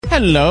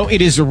Hello,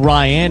 it is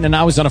Ryan, and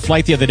I was on a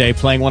flight the other day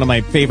playing one of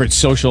my favorite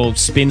social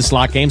spin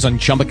slot games on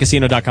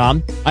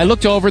ChumbaCasino.com. I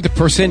looked over at the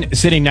person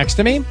sitting next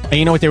to me, and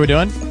you know what they were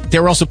doing? They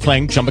were also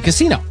playing Chumba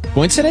Casino.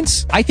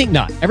 Coincidence? I think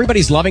not.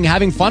 Everybody's loving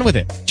having fun with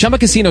it. Chumba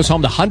Casino is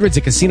home to hundreds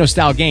of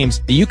casino-style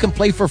games that you can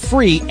play for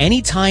free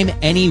anytime,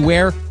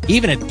 anywhere,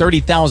 even at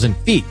 30,000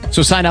 feet.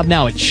 So sign up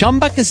now at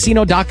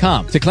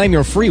ChumbaCasino.com to claim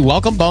your free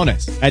welcome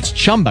bonus. That's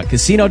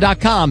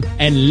ChumbaCasino.com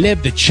and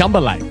live the Chumba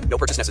life. No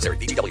purchase necessary.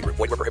 VGW. Void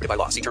where prohibited by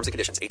law. See terms and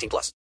conditions.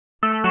 18+.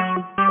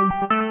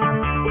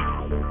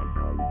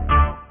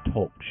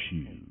 Talk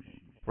shoes.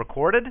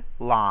 Recorded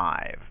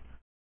live.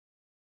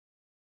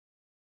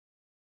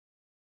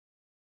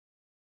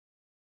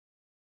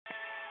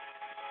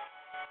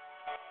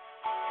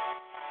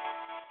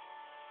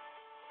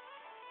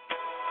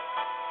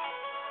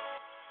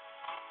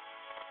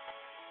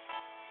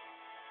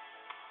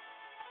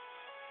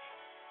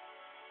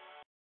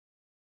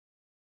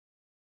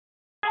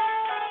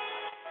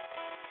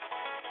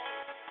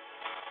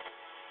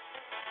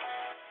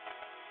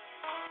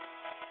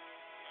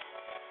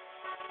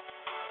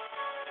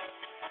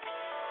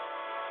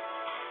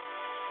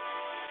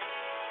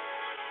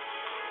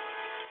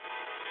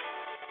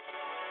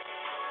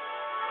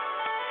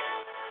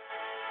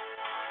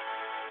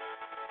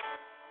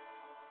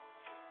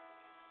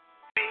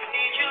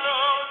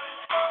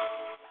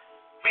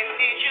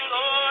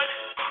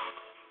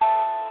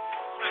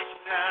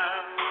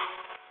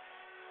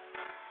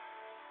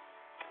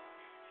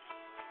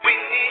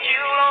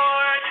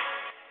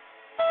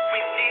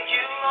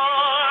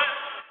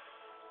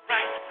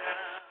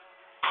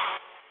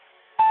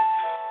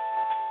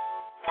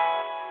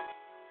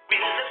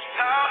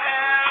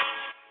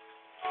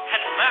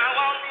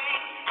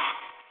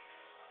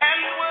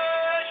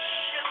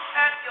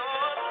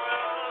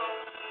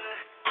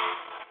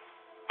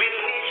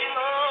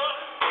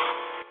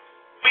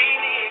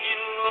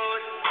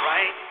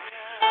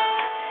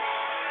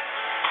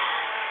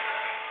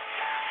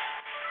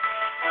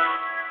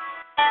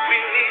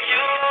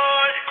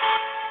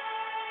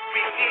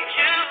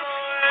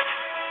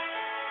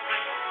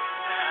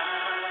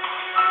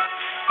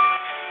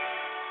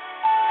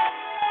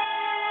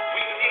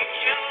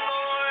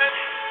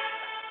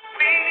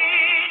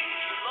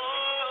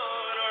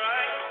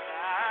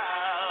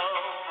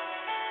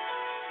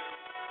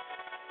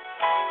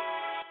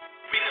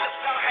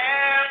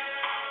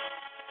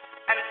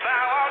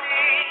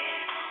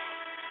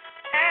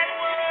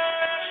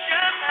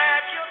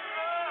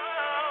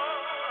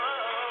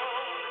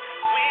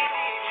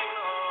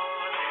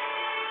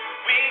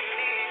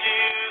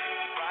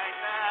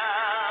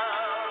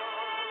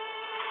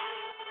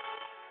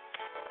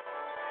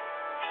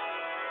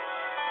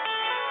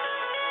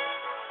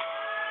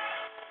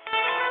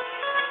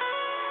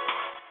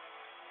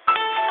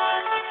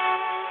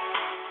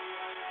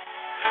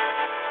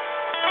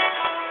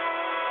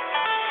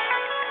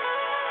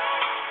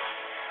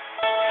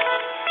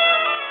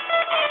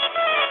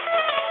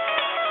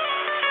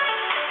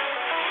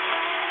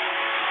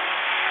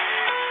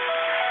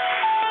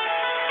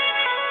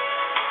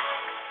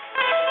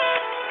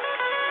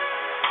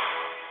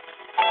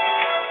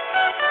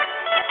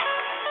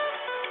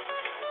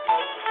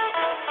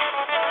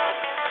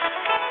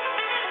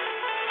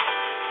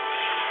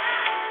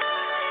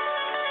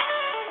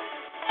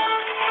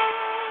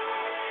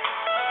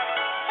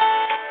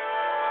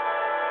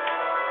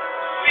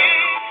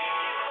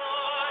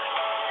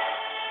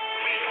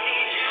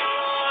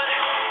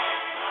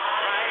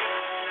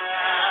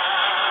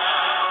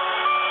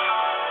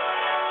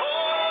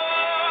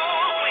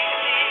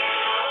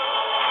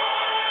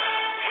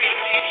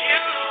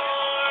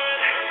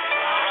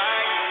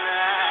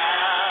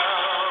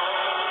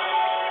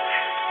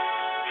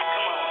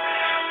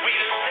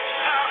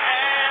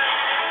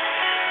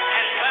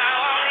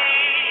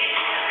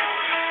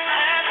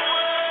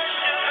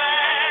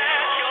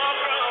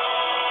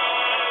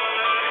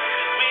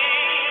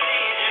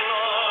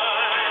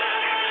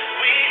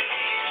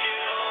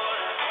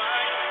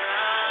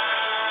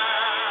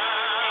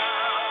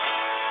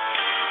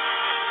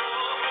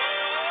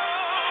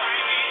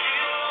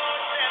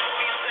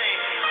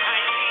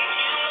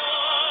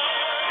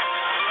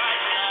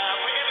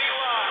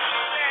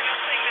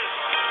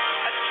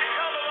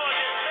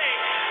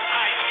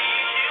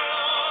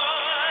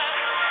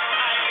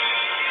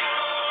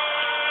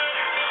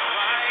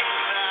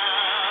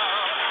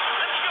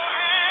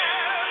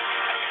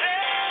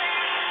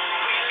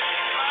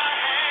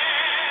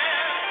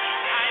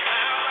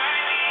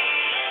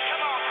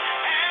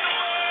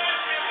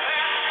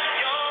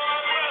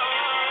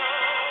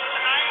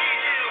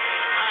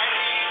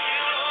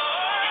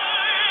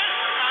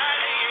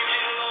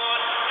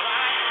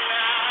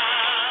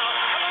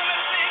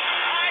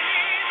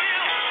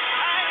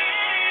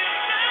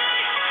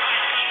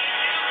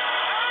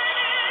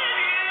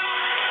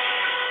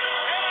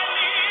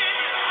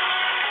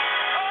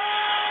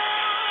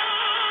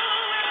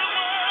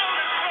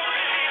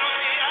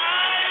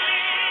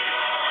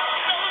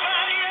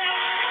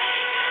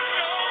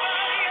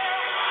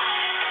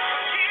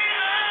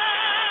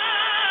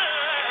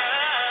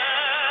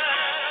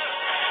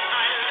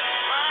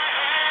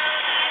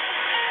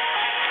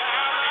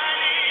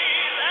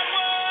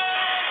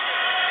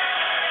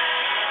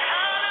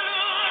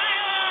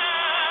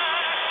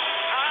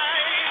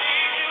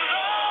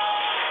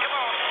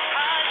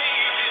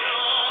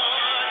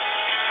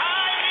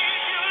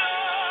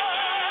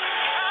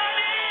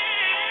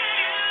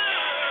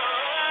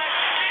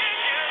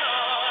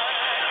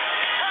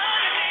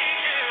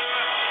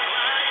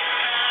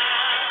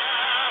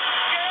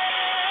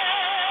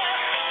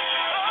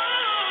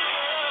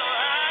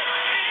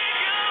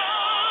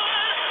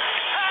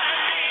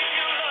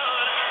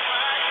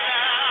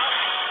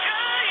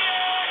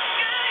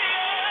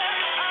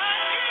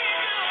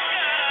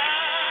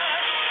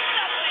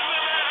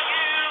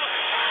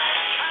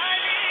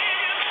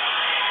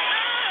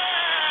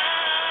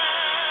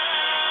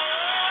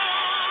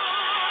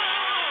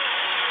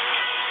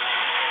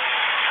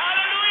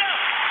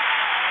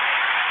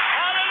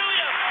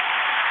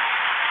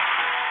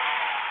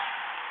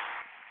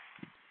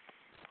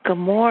 Good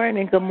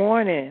morning. Good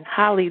morning.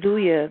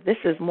 Hallelujah. This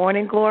is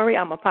Morning Glory.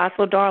 I'm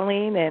Apostle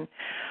Darlene, and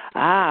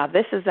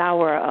this is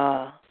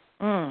our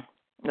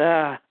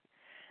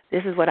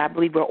this is what I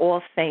believe we're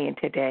all saying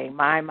today.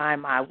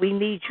 My. We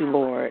need you,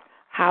 Lord.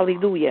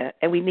 Hallelujah.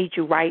 And we need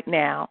you right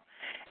now.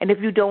 And if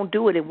you don't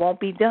do it, it won't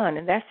be done.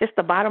 And that's just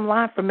the bottom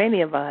line for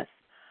many of us.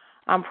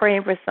 I'm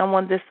praying for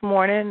someone this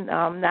morning.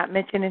 I'm not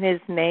mentioning his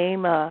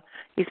name.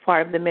 He's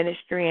part of the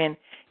ministry, and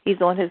he's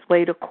on his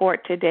way to court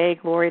today.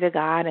 Glory to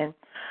God. And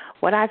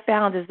what I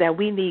found is that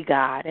we need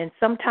God. And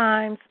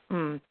sometimes,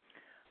 even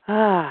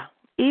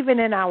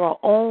in our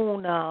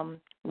own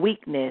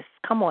weakness,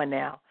 come on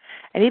now,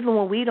 and even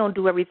when we don't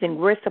do everything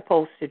we're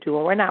supposed to do,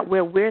 or we're not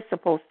where we're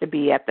supposed to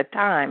be at the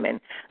time,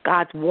 and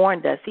God's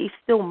warned us, he's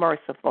still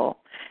merciful.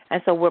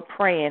 And so we're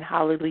praying,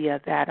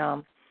 hallelujah, that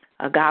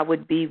God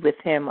would be with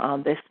him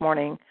this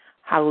morning,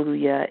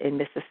 hallelujah, in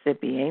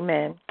Mississippi.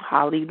 Amen.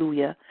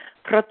 Hallelujah.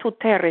 The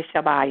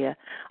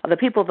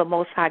people of the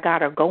Most High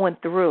God are going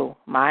through.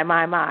 My.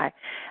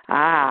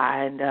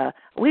 And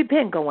we've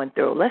been going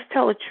through. Let's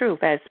tell the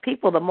truth. As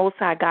people of the Most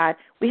High God,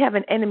 we have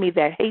an enemy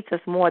that hates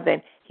us more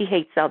than he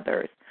hates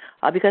others.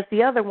 Because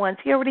the other ones,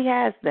 he already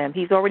has them.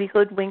 He's already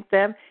hoodwinked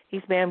them.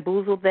 He's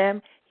bamboozled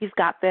them. He's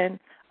got them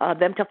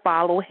to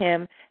follow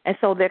him. And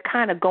so they're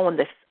kind of going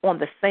on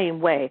the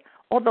same way,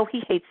 although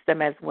he hates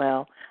them as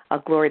well.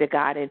 Glory to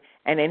God. And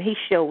then he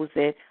shows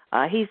it.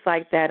 He's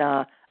like that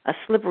a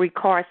slippery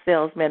car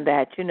salesman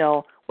that,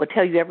 will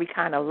tell you every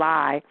kind of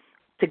lie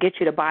to get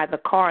you to buy the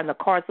car, and the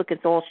car's looking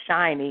all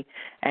shiny.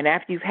 And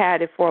after you've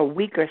had it for a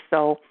week or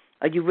so,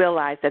 you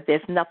realize that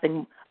there's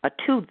nothing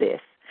to this.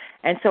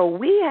 And so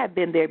we have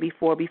been there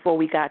before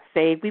we got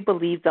saved. We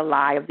believed the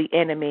lie of the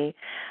enemy.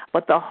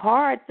 But the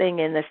hard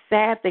thing and the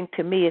sad thing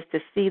to me is to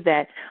see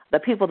that the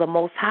people of the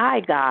Most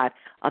High God,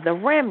 the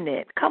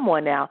remnant, come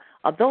on now,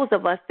 are those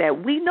of us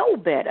that we know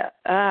better.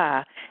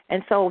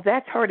 And so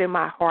that's hurting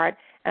my heart,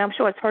 and I'm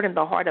sure it's hurting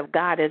the heart of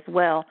God as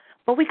well.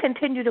 But we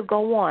continue to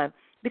go on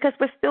because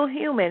we're still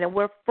human, and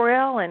we're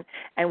frail, and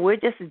we're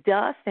just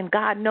dust, and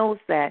God knows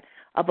that.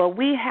 But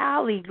we,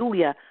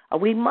 hallelujah,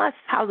 we must,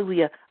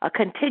 hallelujah,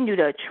 continue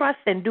to trust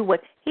and do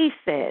what he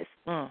says.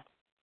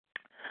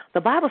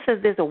 The Bible says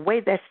there's a way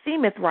that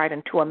seemeth right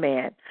unto a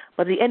man,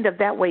 but the end of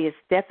that way is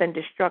death and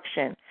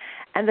destruction.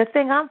 And the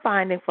thing I'm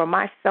finding for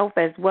myself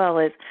as well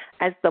is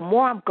as the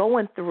more I'm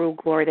going through,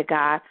 glory to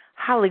God,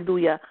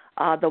 hallelujah,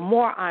 the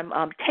more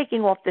I'm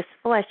taking off this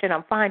flesh, and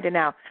I'm finding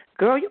out,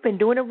 girl, you've been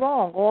doing it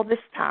wrong all this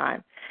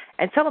time.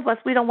 And some of us,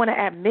 we don't want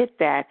to admit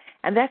that,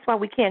 and that's why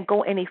we can't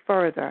go any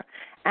further.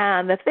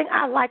 And the thing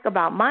I like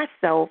about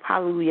myself,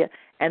 hallelujah,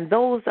 and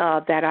those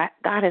that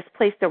God has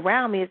placed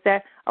around me is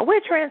that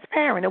we're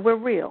transparent and we're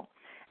real.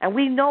 And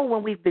we know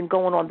when we've been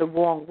going on the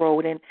wrong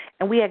road, and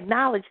we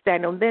acknowledge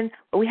that, and then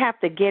we have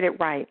to get it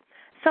right.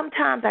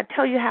 Sometimes I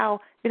tell you how,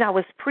 I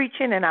was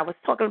preaching and I was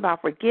talking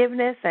about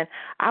forgiveness, and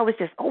I was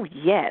just, oh,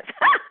 yes,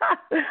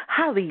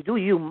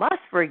 hallelujah, you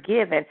must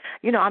forgive. And,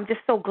 I'm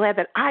just so glad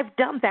that I've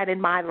done that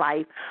in my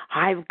life.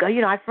 I've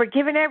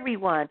forgiven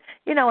everyone,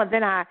 and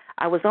then I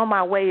was on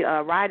my way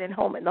riding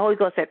home, and the Holy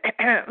Ghost said,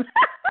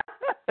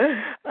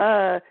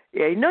 yeah,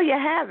 you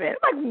haven't.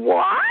 I'm like,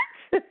 what?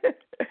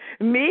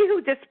 Me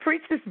who just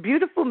preached this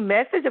beautiful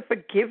message of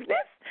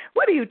forgiveness?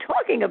 What are you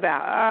talking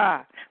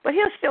about? But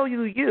he'll show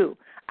you.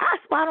 I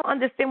don't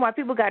understand why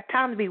people got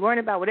time to be worrying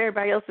about what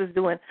everybody else is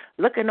doing,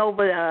 looking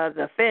over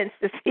the fence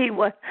to see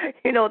what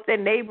their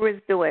neighbor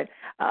is doing.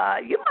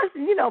 You must,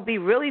 be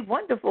really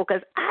wonderful,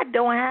 because I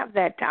don't have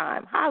that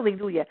time.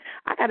 Hallelujah.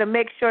 I got to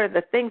make sure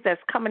the things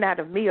that's coming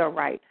out of me are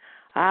right.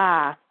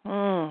 And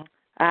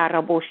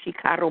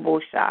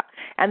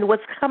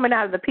what's coming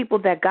out of the people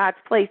that God's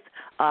placed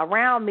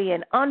around me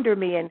and under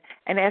me and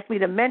asked me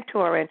to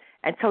mentor and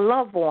to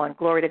love on,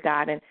 glory to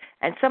God. And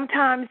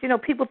sometimes,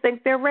 people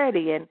think they're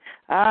ready, and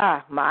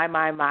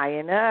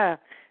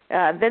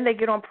then they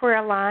get on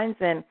prayer lines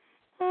and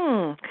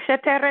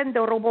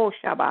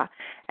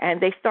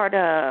and they start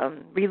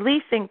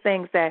releasing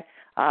things that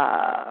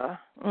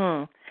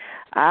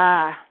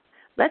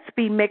let's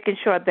be making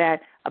sure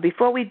that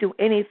before we do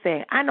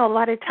anything, I know a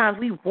lot of times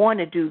we want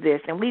to do this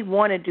and we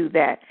want to do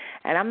that.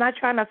 And I'm not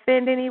trying to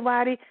offend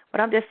anybody,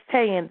 but I'm just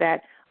saying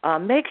that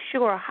make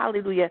sure,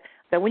 hallelujah,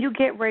 that when you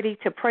get ready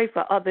to pray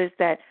for others,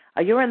 that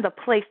you're in the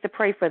place to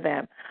pray for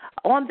them.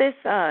 On this,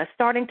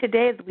 starting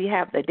today, we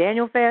have the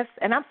Daniel Fast,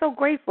 and I'm so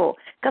grateful,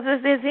 because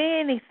if there's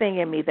anything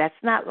in me that's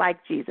not like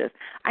Jesus,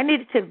 I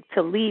needed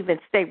to leave and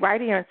stay right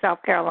here in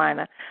South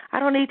Carolina. I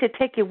don't need to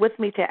take it with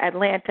me to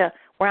Atlanta,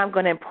 where I'm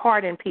going to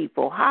impart in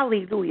people.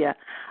 Hallelujah.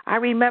 I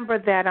remember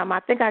that I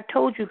think I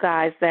told you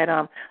guys that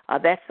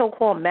that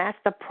so-called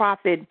master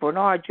prophet,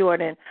 Bernard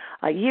Jordan,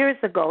 years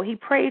ago, he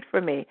prayed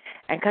for me.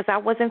 And because I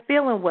wasn't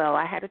feeling well,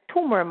 I had a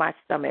tumor in my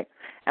stomach.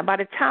 And by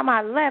the time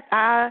I left,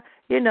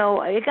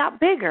 it got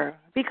bigger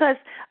because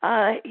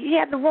he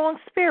had the wrong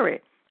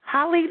spirit.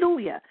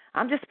 Hallelujah.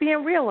 I'm just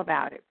being real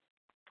about it.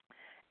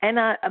 And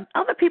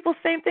other people,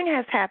 same thing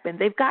has happened.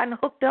 They've gotten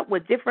hooked up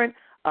with different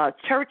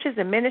churches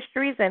and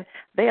ministries, and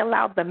they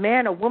allowed the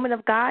man or woman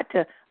of God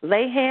to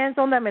lay hands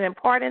on them and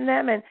impart in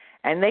them,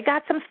 and they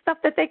got some stuff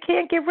that they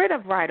can't get rid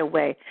of right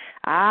away.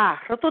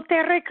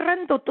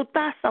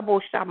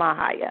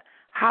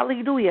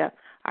 Hallelujah.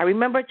 I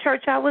remember a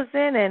church I was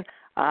in, and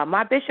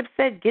my bishop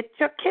said, get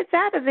your kids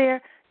out of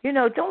there.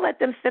 Don't let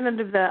them sit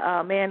under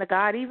the man of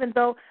God, even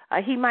though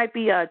he might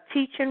be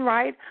teaching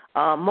right.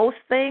 Most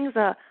things,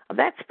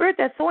 that spirit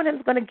that's on him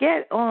is going to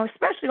get,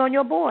 especially on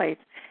your boys.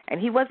 And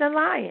he wasn't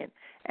lying.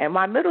 And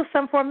my middle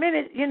son, for a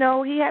minute, he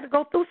had to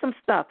go through some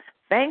stuff.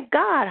 Thank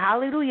God,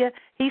 hallelujah,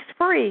 he's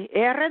free. He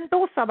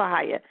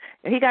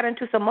got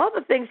into some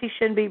other things he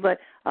shouldn't be, but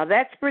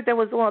that spirit that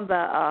was on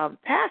the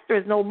pastor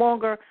is no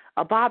longer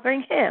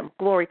bothering him,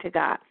 glory to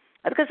God,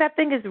 because that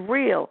thing is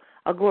real,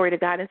 glory to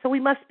God. And so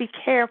we must be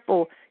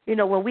careful,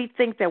 when we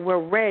think that we're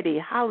ready,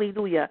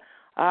 hallelujah.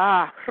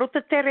 I've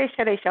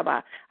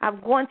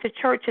gone to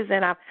churches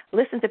and I've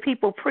listened to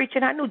people preach,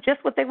 and I knew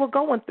just what they were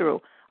going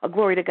through,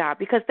 glory to God,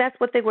 because that's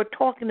what they were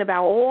talking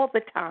about all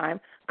the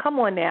time. Come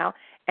on now.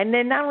 And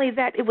then not only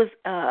that, it was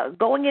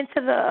going into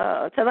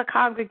the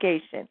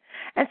congregation.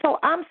 And so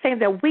I'm saying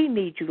that we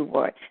need you,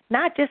 Lord,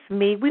 not just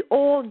me. We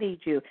all need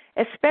you,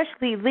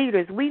 especially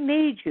leaders. We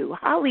need you.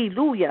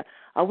 Hallelujah.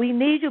 We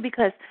need you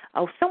because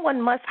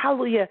someone must,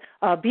 hallelujah,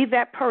 be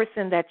that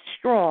person that's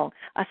strong.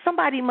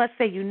 Somebody must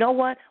say, you know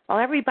what, while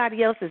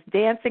everybody else is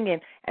dancing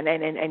and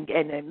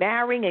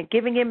marrying and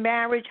giving in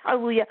marriage,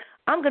 hallelujah,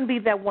 I'm going to be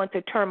that one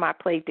to turn my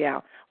plate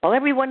down. While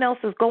everyone else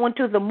is going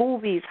to the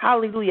movies,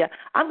 hallelujah,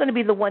 I'm going to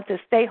be the one to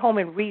stay home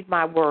and read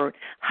my word.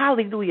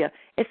 Hallelujah.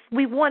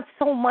 We want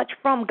so much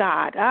from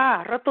God.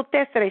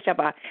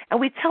 And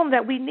we tell him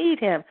that we need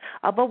him.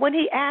 But when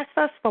he asks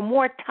us for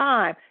more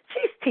time,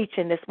 she's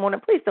teaching this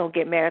morning. Please don't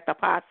get mad at the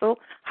apostle.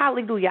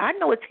 Hallelujah. I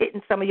know it's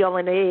hitting some of y'all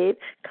in the head.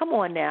 Come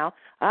on now.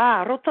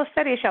 I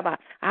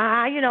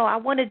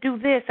want to do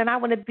this and I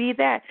want to be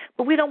that.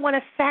 But we don't want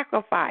to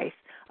sacrifice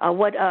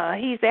what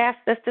he's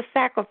asked us to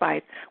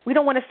sacrifice. We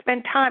don't want to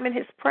spend time in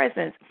his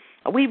presence.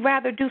 We'd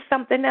rather do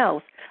something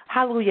else.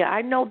 Hallelujah.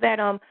 I know that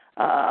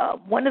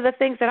one of the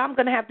things that I'm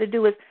going to have to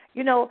do is,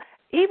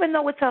 even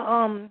though it's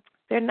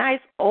they're nice,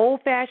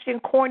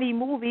 old-fashioned, corny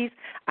movies,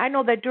 I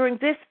know that during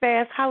this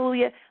fast,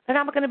 hallelujah, that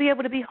I'm going to be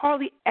able to be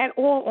hardly at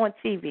all on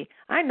TV.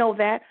 I know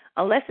that,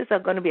 unless it's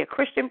going to be a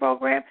Christian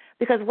program,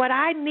 because what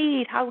I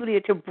need,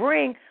 hallelujah, to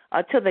bring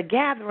to the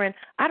gathering,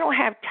 I don't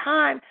have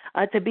time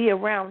to be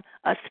around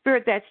a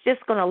spirit that's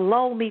just going to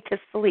lull me to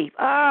sleep.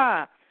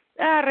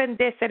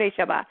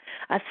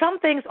 Some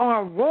things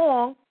aren't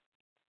wrong.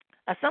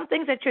 Some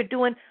things that you're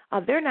doing,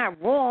 they're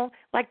not wrong,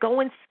 like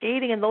going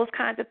skating and those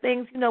kinds of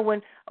things.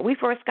 When we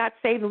first got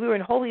saved and we were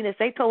in holiness,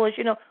 they told us,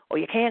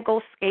 you can't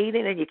go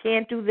skating and you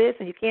can't do this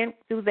and you can't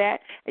do that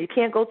and you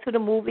can't go to the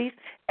movies.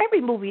 Every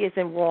movie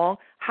isn't wrong,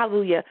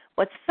 hallelujah.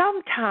 But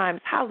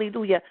sometimes,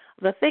 hallelujah,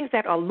 the things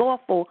that are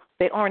lawful,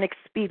 they aren't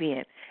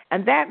expedient.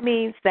 And that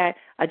means that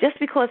just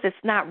because it's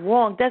not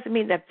wrong doesn't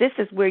mean that this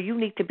is where you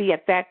need to be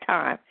at that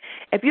time.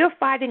 If you're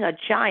fighting a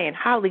giant,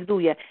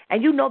 hallelujah,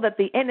 and you know that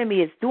the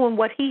enemy is doing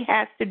what he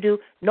has to do,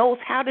 knows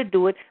how to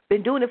do it,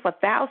 been doing it for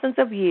thousands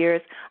of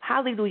years,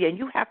 hallelujah, and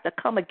you have to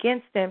come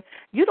against him,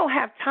 you don't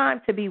have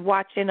time to be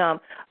watching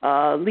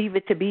Leave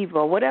It to Beaver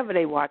or whatever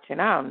they watching.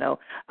 I don't know.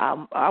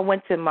 I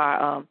went to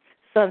my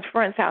son's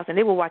friend's house, and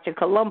they were watching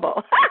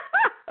Columbo.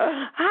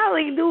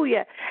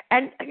 Hallelujah.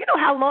 And you know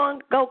how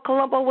long ago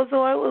Columbo was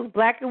on? It was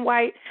black and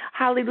white.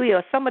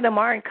 Hallelujah. Some of them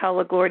are in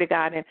color, glory to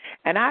God.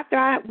 And after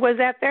I was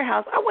at their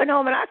house, I went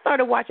home and I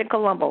started watching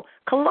Columbo.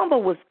 Columbo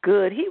was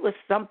good. He was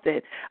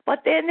something.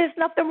 But then there's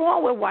nothing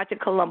wrong with watching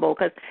Columbo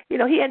because,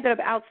 he ended up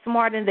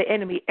outsmarting the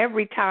enemy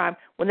every time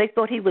when they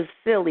thought he was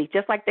silly,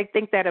 just like they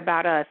think that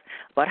about us.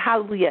 But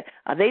hallelujah,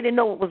 they didn't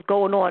know what was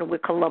going on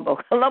with Columbo.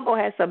 Columbo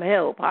had some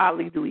help.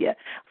 Hallelujah.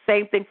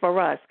 Same thing for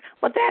us.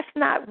 But that's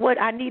not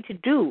what I need to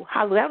do.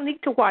 Hallelujah. I don't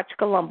need to watch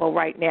Columbo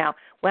right now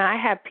when I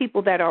have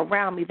people that are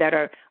around me that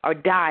are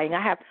dying.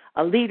 I have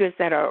leaders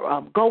that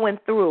are going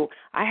through.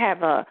 I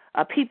have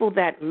people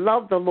that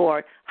love the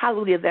Lord,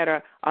 hallelujah, that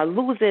are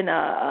losing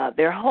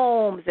their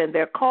homes and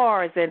their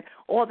cars and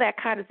all that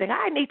kind of thing.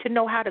 I need to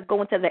know how to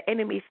go into the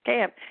enemy's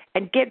camp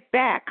and get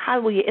back,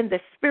 hallelujah, in the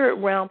spirit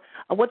realm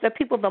of what the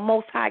people the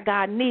Most High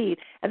God need.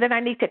 And then I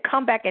need to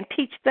come back and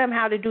teach them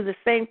how to do the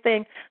same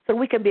thing so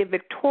we can be a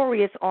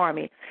victorious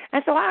army.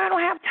 And so I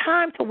don't have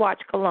time to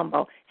watch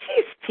Columbo.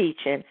 She's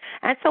teaching.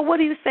 And so what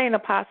are you saying,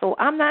 Apostle?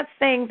 I'm not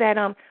saying that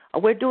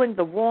we're doing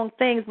the wrong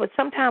things, but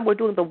sometimes we're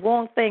doing the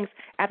wrong things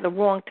at the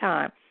wrong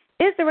time.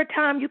 Is there a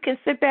time you can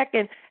sit back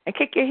and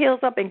kick your heels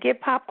up and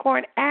get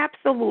popcorn?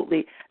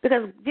 Absolutely,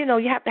 because,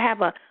 you have to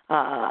have a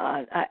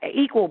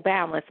equal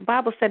balance. The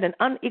Bible said an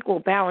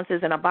unequal balance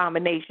is an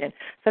abomination.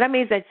 So that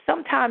means that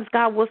sometimes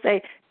God will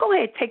say, go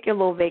ahead, take your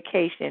little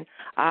vacation.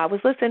 I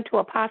was listening to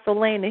Apostle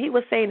Lane, and he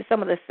was saying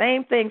some of the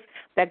same things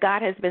that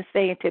God has been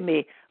saying to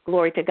me.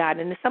 glory to God.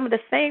 And it's some of the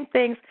same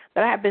things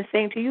that I have been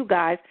saying to you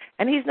guys,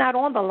 and he's not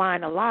on the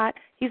line a lot.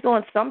 He's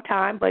on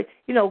sometime, but,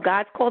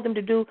 God's called him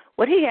to do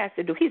what he has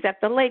to do. He's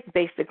at the lake,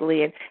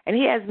 basically, and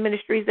he has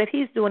ministries that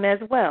he's doing as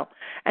well.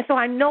 And so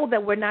I know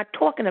that we're not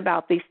talking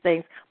about these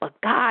things, but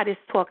God is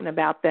talking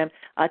about them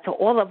to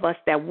all of us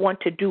that want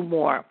to do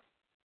more,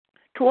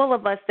 to all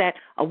of us that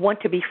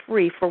want to be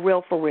free, for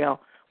real, for real.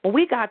 When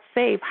we got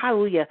saved,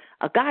 hallelujah,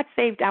 God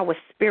saved our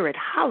spirit,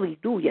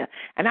 hallelujah.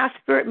 And our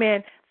spirit,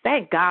 man,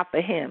 thank God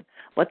for him.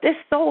 But this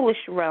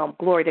soulish realm,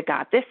 glory to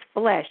God, this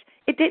flesh,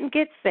 it didn't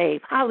get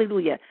saved,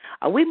 hallelujah.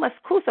 We must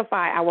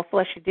crucify our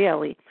flesh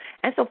daily.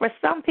 And so for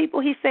some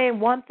people, he's saying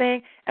one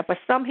thing, and for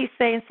some, he's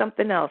saying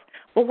something else.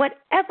 But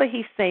whatever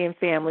he's saying,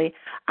 family,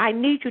 I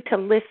need you to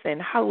listen,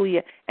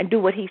 hallelujah, and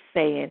do what he's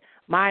saying.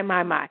 My.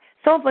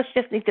 Some of us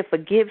just need to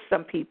forgive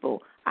some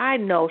people. I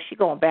know she's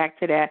going back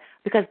to that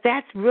because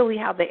that's really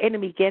how the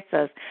enemy gets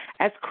us.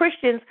 As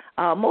Christians,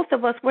 most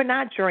of us, we're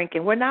not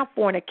drinking. We're not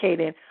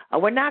fornicating.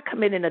 We're not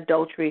committing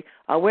adultery.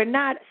 We're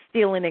not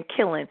stealing and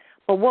killing.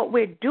 But what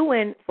we're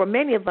doing for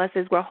many of us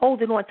is we're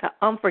holding on to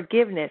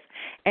unforgiveness,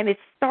 and it's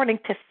starting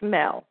to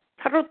smell.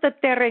 And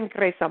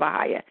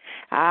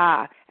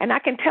I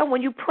can tell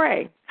when you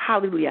pray,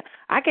 hallelujah.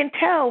 I can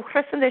tell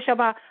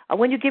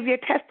when you give your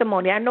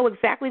testimony. I know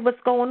exactly what's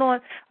going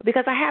on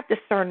because I have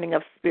discerning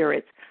of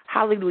spirits,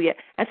 hallelujah.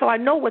 And so I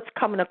know what's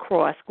coming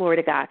across, glory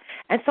to God.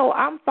 And so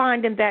I'm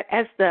finding that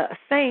as the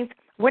saints,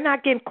 we're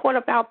not getting caught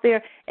up out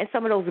there in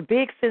some of those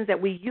big sins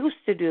that we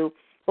used to do,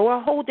 but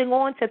we're holding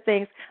on to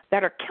things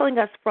that are killing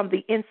us from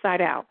the inside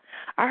out.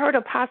 I heard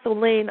Apostle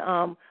Lane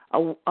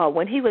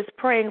when he was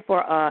praying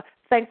for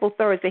Thankful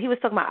Thursday, he was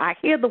talking about, I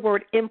hear the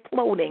word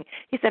imploding.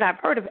 He said, I've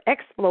heard of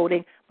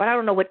exploding, but I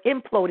don't know what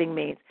imploding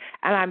means.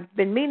 And I've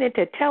been meaning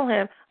to tell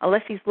him,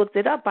 unless he's looked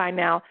it up by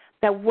now,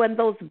 that when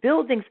those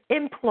buildings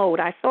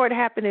implode, I saw it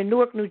happen in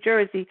Newark, New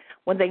Jersey,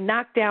 when they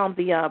knocked down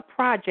the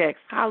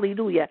projects,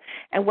 hallelujah.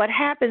 And what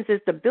happens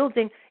is the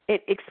building,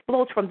 it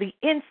explodes from the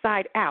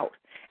inside out.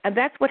 And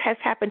that's what has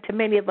happened to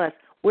many of us.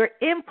 We're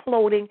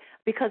imploding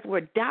because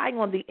we're dying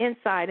on the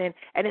inside, and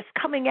it's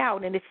coming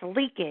out and it's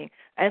leaking.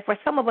 And for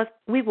some of us,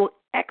 we will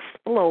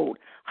explode,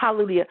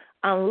 hallelujah,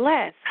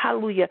 unless,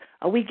 hallelujah,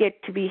 we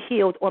get to be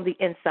healed on the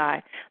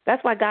inside.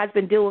 That's why God's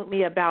been dealing with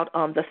me about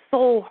the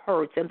soul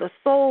hurts and the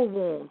soul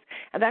wounds.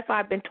 And that's why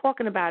I've been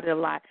talking about it a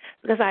lot,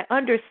 because I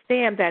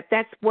understand that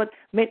that's what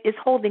is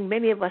holding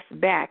many of us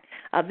back,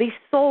 these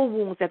soul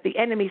wounds that the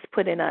enemy's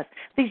put in us,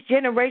 these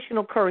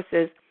generational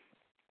curses,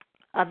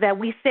 that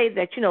we say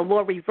that,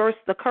 Lord, reverse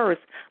the curse.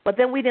 But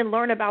then we didn't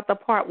learn about the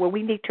part where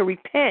we need to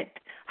repent,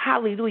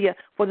 hallelujah,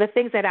 for the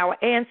things that our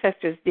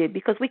ancestors did,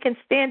 because we can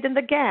stand in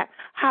the gap,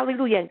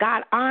 hallelujah, and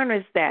God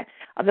honors that.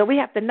 That we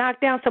have to knock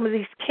down some of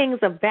these kings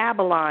of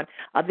Babylon,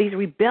 these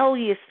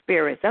rebellious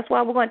spirits. That's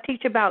why we're going to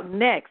teach about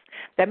next,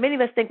 that many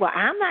of us think, well,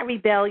 I'm not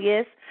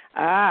rebellious.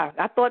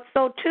 I thought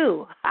so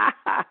too.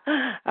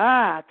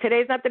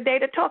 Today's not the day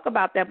to talk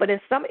about that, but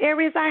in some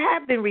areas I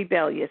have been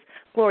rebellious.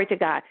 Glory to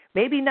God.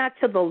 Maybe not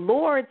to the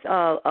laws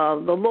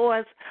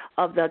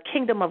of the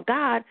kingdom of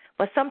God,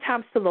 but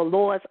sometimes to the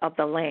laws of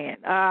the land.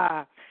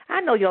 I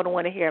know y'all don't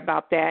want to hear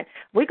about that.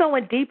 We're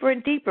going deeper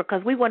and deeper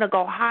because we want to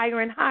go higher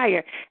and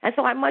higher. And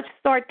so I must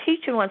start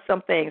teaching on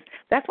some things.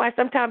 That's why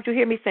sometimes you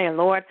hear me saying,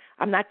 Lord,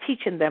 I'm not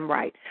teaching them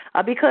right.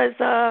 Because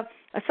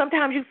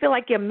sometimes you feel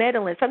like you're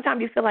meddling.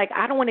 Sometimes you feel like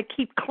I don't want to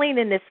keep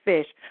cleaning this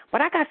fish.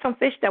 But I got some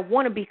fish that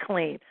want to be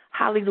clean.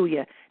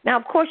 Hallelujah. Now,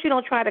 of course, you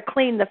don't try to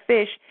clean the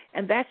fish,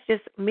 and that's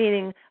just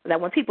meaning that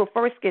when people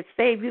first get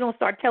saved, you don't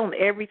start telling them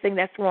everything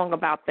that's wrong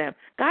about them.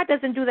 God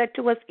doesn't do that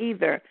to us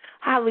either.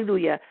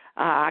 Hallelujah.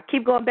 I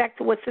keep going back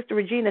to what Sister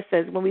Regina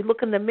says. When we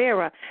look in the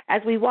mirror,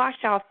 as we wash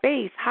our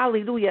face,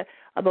 hallelujah,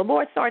 the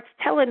Lord starts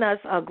telling us,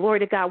 glory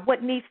to God,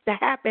 what needs to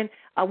happen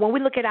when we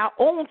look at our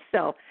own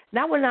self.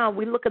 Not when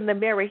we look in the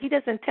mirror. He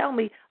doesn't tell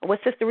me what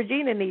Sister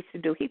Regina needs to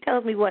do. He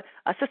tells me what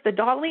Sister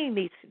Darlene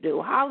needs to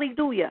do.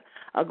 Hallelujah.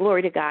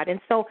 Glory to God. And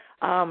so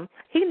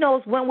he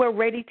knows when we're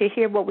ready to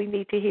hear what we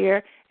need to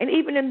hear. And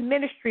even in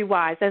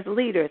ministry-wise, as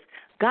leaders,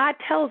 God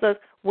tells us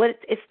what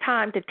it's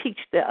time to teach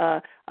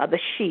the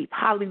sheep.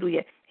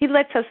 Hallelujah. He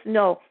lets us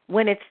know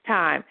when it's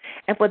time.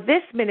 And for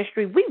this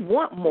ministry, we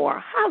want more.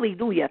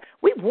 Hallelujah.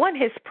 We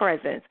want his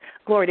presence.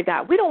 Glory to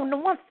God. We don't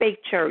want fake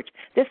church.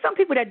 There's some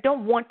people that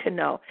don't want to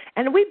know.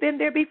 And we've been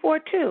there before,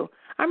 too.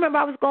 I remember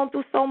I was going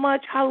through so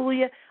much,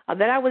 hallelujah,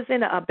 that I was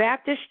in a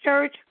Baptist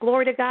church,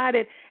 glory to God,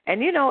 and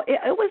it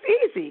was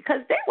easy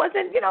because they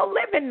wasn't,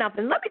 living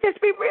nothing. Let me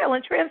just be real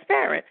and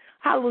transparent.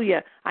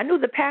 Hallelujah. I knew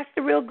the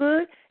pastor real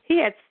good. He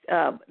had,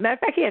 matter of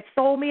fact, he had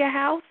sold me a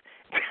house.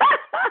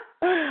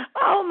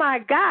 Oh, my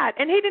God.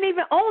 And he didn't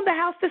even own the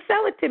house to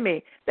sell it to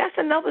me. That's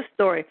another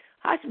story.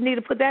 I need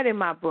to put that in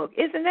my book.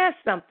 Isn't that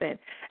something?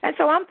 And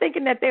so I'm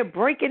thinking that they're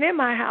breaking in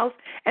my house,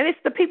 and it's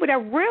the people that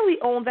really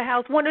own the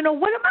house want to know,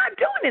 what am I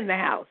doing in the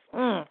house?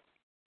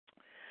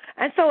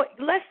 And so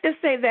let's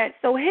just say that.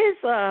 So his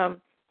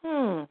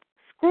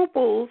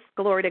scruples,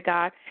 glory to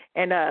God,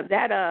 and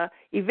that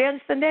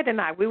Evangelist Annette and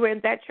I, we were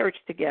in that church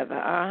together.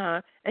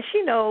 And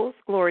she knows,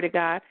 glory to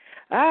God.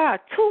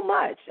 too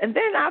much. And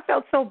then I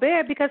felt so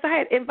bad because I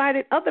had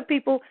invited other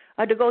people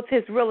to go to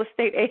his real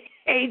estate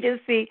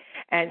agency,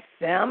 and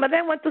some of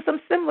them went through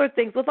some similar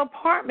things with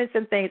apartments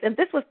and things, and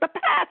this was the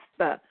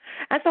pastor.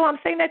 And so I'm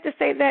saying that to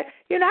say that,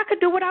 I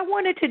could do what I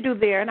wanted to do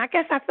there, and I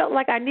guess I felt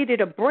like I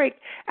needed a break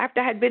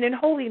after I had been in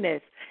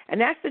holiness. And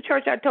that's the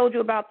church I told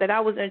you about, that I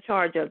was in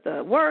charge of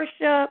the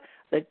worship,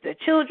 the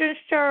children's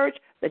church,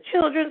 the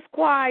children's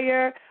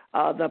choir,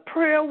 the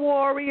prayer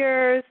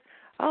warriors.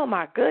 Oh,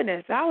 my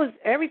goodness.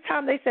 Every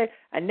time they said,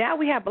 and now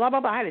we have blah, blah,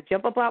 blah, I had to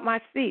jump up out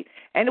my seat.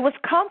 And it was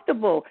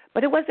comfortable,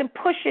 but it wasn't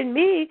pushing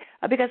me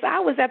because I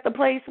was at the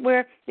place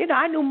where,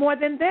 I knew more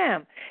than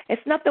them.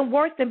 It's nothing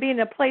worse than being in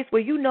a place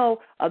where you know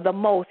the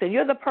most, and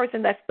you're the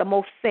person that's the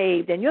most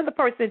saved, and you're the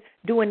person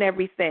doing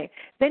everything.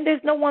 Then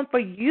there's no one for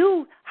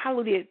you,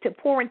 hallelujah, to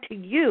pour into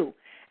you.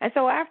 And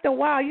so after a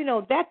while,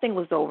 that thing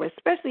was over,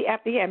 especially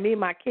after he had me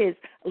and my kids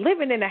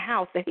living in a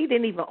house that he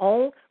didn't even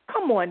own.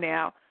 Come on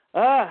now.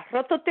 My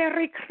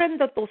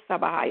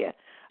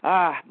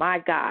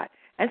God.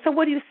 And so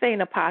what are you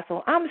saying,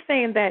 Apostle? I'm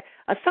saying that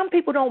some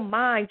people don't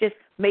mind just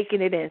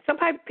making it in. Some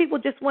people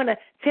just want to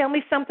tell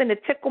me something to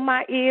tickle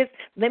my ears.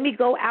 Let me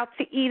go out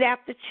to eat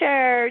after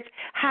church,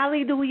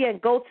 hallelujah,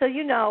 and go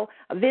to,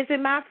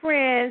 visit my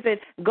friends and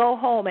go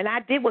home. And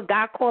I did what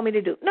God called me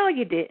to do. No,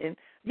 you didn't.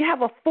 You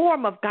have a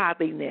form of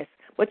godliness,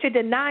 but you're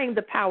denying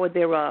the power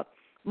thereof.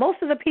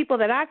 Most of the people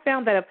that I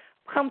found that have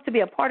come to be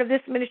a part of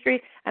this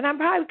ministry, and I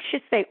probably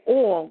should say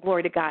all,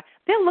 glory to God,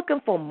 they're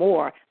looking for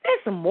more.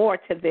 There's more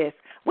to this.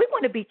 We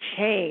want to be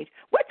changed.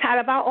 We're tired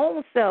of our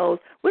own selves.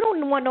 We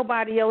don't want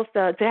nobody else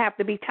to have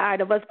to be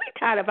tired of us. We're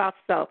tired of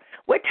ourselves.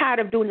 We're tired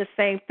of doing the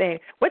same thing.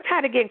 We're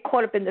tired of getting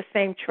caught up in the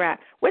same trap.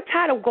 We're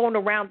tired of going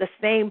around the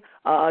same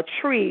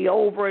tree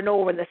over and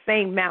over in the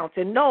same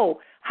mountain. No,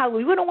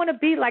 hallelujah. We don't want to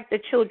be like the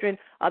children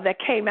that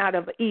came out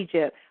of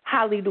Egypt,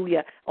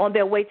 hallelujah, on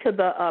their way to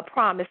the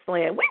promised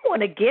land. We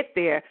want to get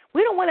there.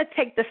 We don't want to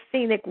take the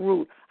scenic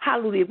route,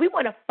 hallelujah. We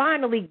want to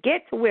finally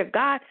get to where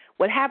God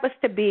would have us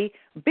to be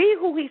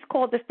who he's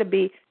called us to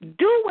be,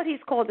 do what he's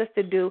called us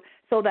to do,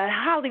 so that,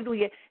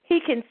 hallelujah, he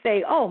can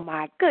say, oh,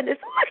 my goodness,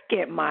 look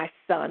at my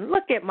son,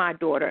 look at my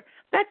daughter.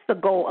 That's the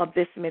goal of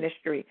this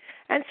ministry.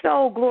 And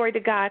so, glory to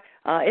God,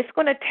 it's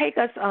going to take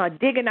us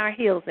digging our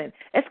heels in.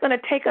 It's going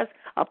to take us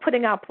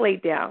putting our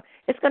plate down.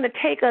 It's going to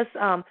take us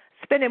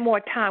spending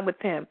more time with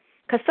him.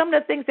 Because some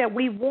of the things that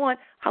we want,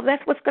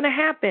 that's what's going to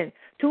happen.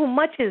 To whom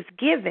much is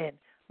given,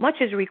 much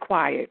is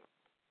required.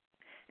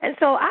 And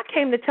so I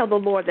came to tell the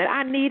Lord that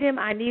I need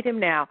him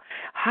now.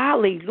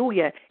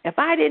 Hallelujah. If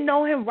I didn't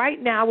know him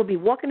right now, I would be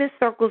walking in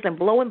circles and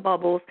blowing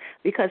bubbles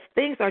because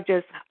things are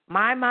just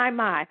my.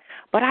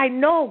 But I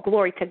know,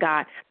 glory to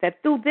God,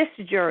 that through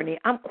this journey,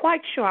 I'm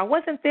quite sure I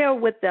wasn't there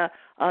with the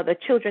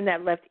children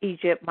that left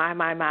Egypt, my.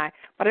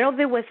 But I know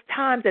there was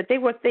times that they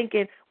were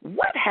thinking,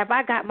 what have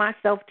I got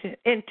myself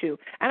into?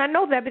 And I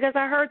know that because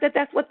I heard that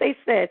that's what they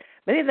said.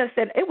 Many of them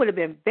said it would have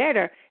been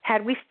better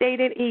had we stayed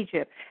in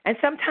Egypt. And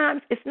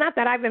sometimes it's not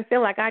that I even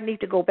feel like I need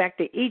to go back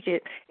to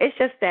Egypt. It's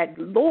just that,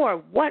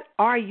 Lord, what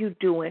are you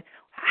doing?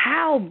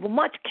 How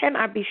much can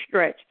I be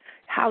stretched?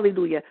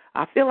 Hallelujah.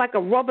 I feel like a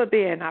rubber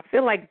band. I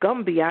feel like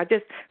Gumby. I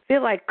just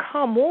feel like,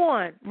 come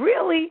on,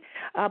 really?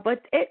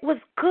 But it was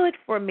good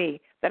for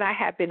me that I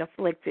had been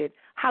afflicted.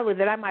 Hallelujah,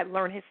 that I might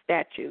learn his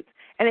statutes.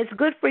 And it's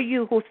good for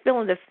you who's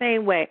feeling the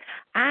same way.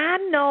 I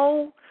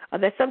know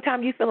that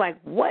sometimes you feel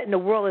like, what in the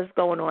world is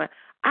going on?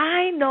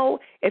 I know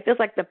it feels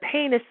like the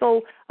pain is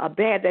so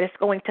bad that it's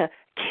going to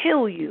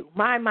kill you.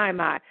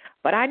 My.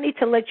 But I need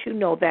to let you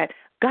know that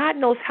God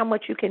knows how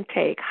much you can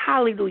take.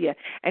 Hallelujah.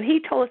 And he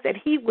told us that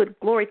he would,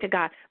 glory to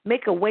God,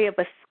 make a way of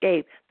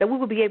escape, that we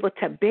will be able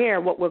to bear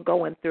what we're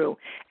going through.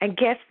 And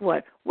guess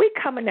what? We're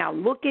coming out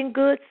looking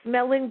good,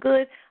 smelling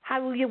good,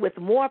 hallelujah, with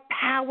more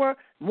power,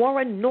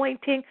 more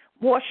anointing,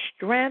 more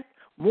strength,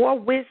 more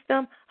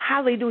wisdom,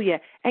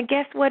 hallelujah. And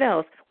guess what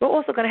else? We're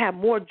also going to have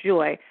more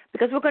joy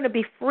because we're going to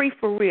be free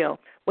for real.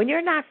 When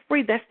you're not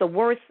free, that's the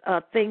worst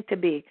thing to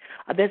be.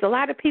 There's a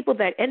lot of people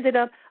that ended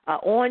up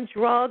on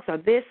drugs or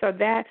this or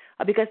that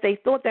because they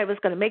thought that it was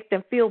going to make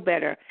them feel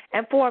better.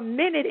 And for a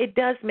minute, it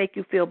does make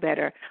you feel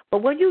better.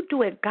 But when you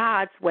do it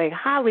God's way,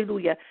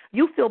 hallelujah,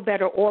 you feel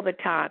better all the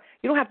time.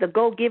 You don't have to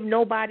go give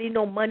nobody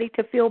no money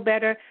to feel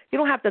better. You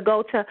don't have to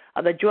go to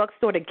the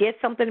drugstore to get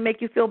something to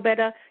make you feel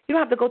better. You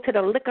don't have to go to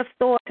the liquor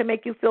store to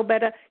make you feel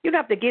better. You don't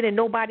have to get in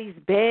nobody's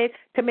bed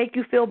to make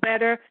you feel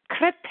better.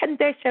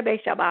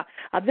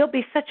 There'll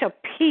be such a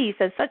peace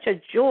and such a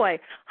joy,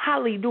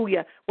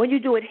 hallelujah, when you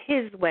do it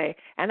his way.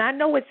 And I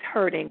know it's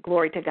hurting,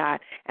 glory to God,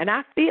 and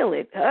I feel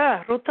it.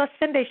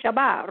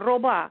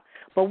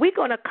 But we're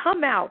going to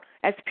come out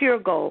as pure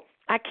gold.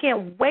 I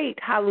can't wait,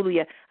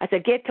 hallelujah, to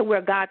get to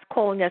where God's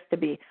calling us to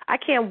be. I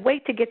can't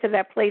wait to get to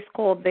that place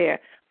called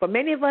there. For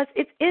many of us,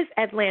 it is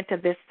Atlanta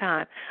this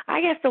time.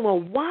 I asked the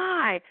Lord,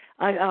 why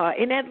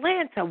in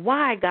Atlanta?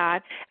 Why,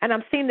 God? And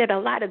I'm seeing that a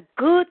lot of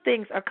good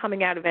things are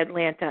coming out of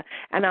Atlanta.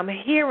 And I'm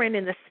hearing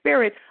in the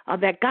spirit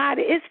that God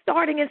is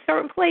starting in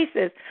certain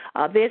places.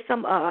 There's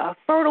some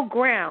fertile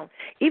ground.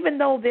 Even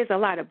though there's a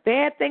lot of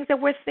bad things that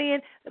we're seeing,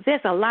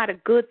 there's a lot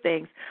of good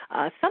things.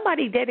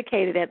 Somebody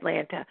dedicated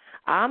Atlanta.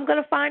 I'm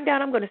going to find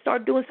out. I'm going to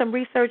start doing some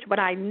research, but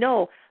I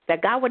know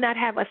that God would not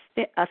have a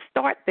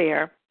start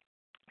there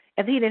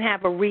if he didn't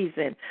have a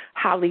reason.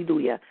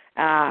 Hallelujah.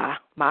 My.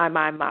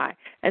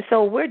 And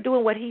so we're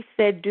doing what he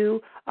said do.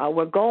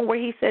 We're going where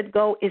he said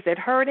go. Is it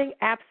hurting?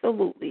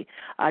 Absolutely.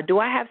 Do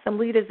I have some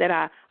leaders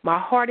that my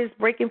heart is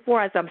breaking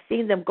for as I'm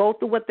seeing them go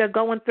through what they're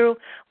going through?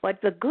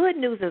 But the good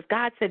news is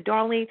God said,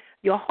 Darlene,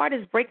 your heart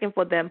is breaking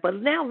for them, but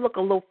now look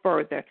a little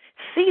further.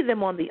 See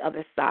them on the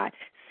other side.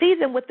 See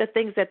them with the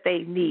things that they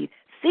need.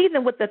 See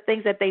them with the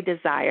things that they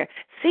desire.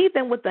 See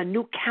them with a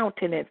new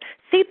countenance.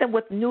 See them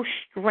with new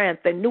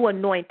strength and new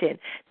anointing.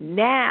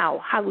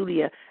 Now,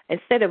 hallelujah,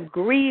 instead of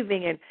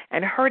grieving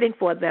and hurting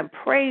for them,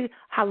 pray,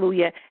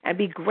 hallelujah, and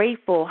be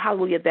grateful,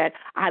 hallelujah, that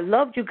I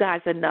loved you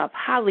guys enough,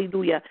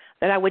 hallelujah,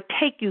 that I would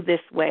take you this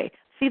way.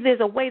 See,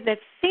 there's a way that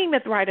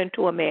seemeth right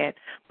unto a man,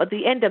 but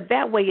the end of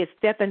that way is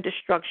death and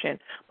destruction.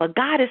 But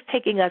God is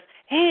taking us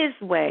his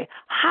way,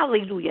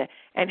 hallelujah,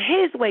 and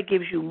his way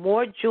gives you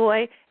more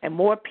joy and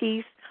more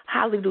peace,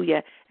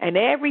 hallelujah, and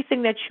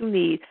everything that you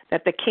need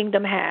that the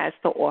kingdom has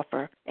to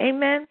offer.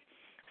 Amen.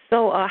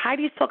 So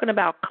Heidi's talking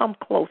about come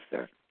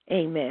closer.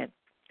 Amen.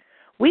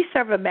 We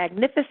serve a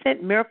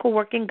magnificent,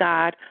 miracle-working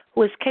God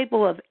who is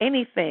capable of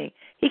anything.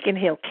 He can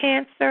heal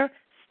cancer,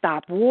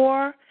 stop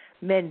war,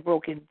 mend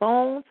broken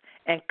bones,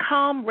 and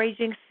calm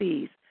raging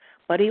seas.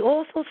 But he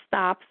also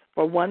stops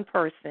for one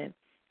person.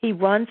 He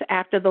runs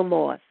after the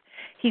lost.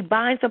 He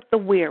binds up the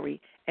weary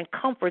and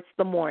comforts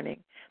the mourning.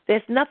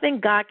 There's nothing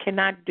God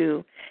cannot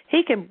do.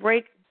 He can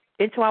break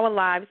into our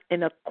lives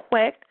in a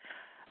quake,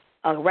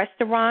 a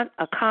restaurant,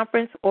 a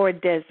conference, or a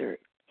desert.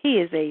 He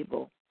is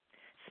able.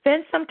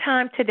 Spend some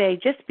time today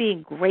just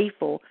being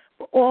grateful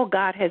for all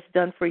God has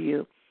done for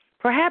you.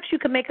 Perhaps you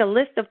can make a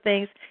list of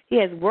things he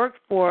has worked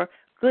for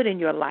good in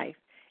your life.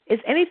 Is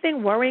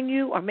anything worrying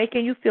you or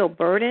making you feel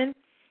burdened?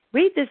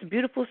 Read this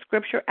beautiful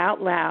scripture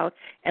out loud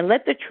and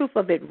let the truth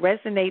of it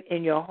resonate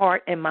in your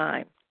heart and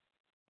mind.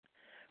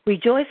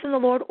 Rejoice in the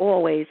Lord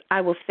always. I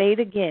will say it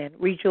again,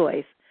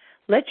 rejoice.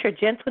 Let your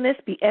gentleness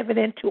be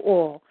evident to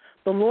all.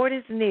 The Lord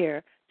is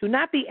near. Do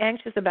not be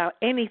anxious about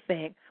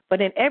anything, but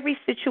in every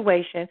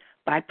situation,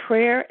 by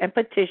prayer and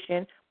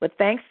petition, with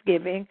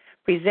thanksgiving,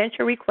 present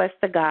your request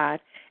to God,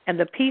 and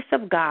the peace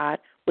of God,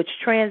 which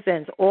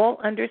transcends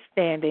all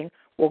understanding,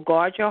 will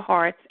guard your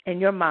hearts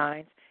and your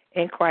minds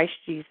in Christ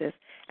Jesus.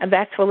 And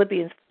that's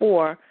Philippians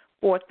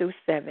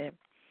 4:4-7.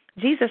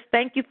 Jesus,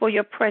 thank you for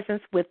your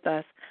presence with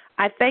us.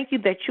 I thank you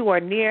that you are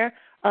near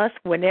us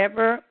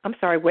wherever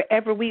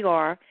we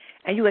are,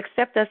 and you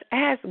accept us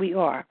as we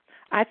are.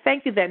 I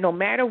thank you that no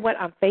matter what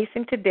I'm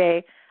facing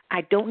today,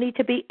 I don't need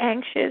to be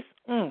anxious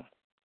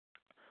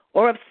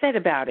or upset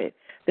about it,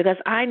 because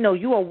I know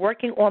you are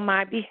working on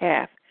my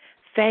behalf.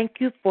 Thank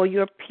you for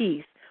your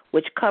peace,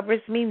 which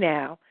covers me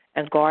now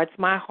and guards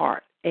my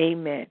heart.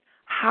 Amen.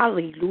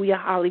 Hallelujah,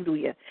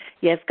 hallelujah.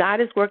 Yes,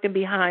 God is working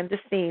behind the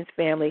scenes,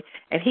 family,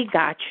 and he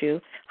got you.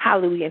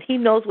 Hallelujah. And he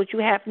knows what you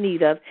have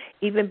need of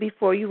even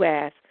before you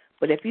ask.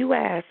 But if you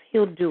ask,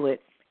 he'll do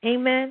it.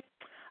 Amen.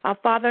 Our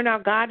Father and our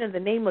God, in the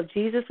name of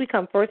Jesus, we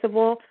come first of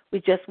all, we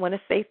just want to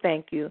say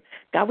thank you.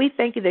 God, we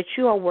thank you that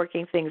you are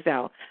working things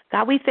out.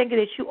 God, we thank you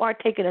that you are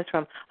taking us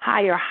from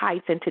higher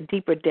heights into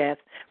deeper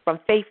depths, from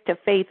faith to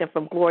faith and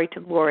from glory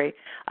to glory.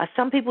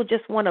 Some people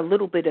just want a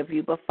little bit of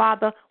you, but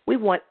Father, we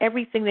want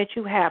everything that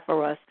you have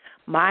for us.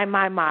 My.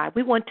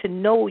 We want to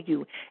know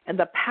you and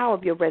the power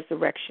of your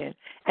resurrection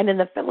and in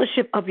the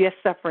fellowship of your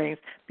sufferings,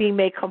 being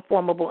made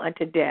conformable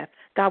unto death.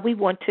 God, we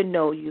want to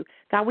know you.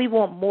 God, we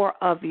want more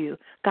of you.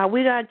 God,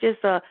 we're not just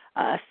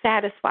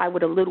satisfied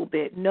with a little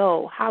bit.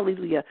 No,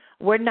 hallelujah.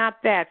 We're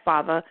not that,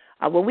 Father.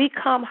 When we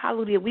come,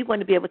 hallelujah, we want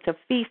to be able to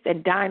feast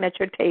and dine at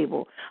your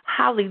table.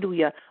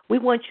 Hallelujah. We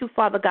want you,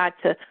 Father God,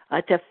 to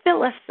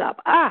fill us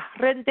up.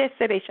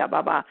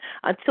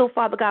 Until,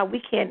 Father God,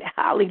 we can't,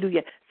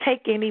 hallelujah,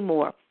 take any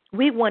more.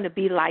 We want to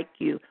be like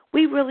you.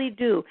 We really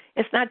do.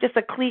 It's not just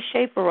a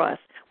cliche for us.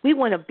 We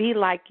want to be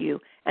like you.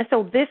 And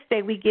so this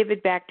day we give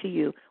it back to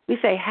you. We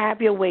say,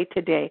 have your way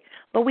today.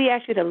 But we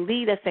ask you to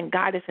lead us and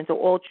guide us into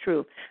all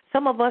truth.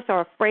 Some of us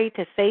are afraid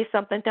to say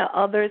something to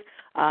others.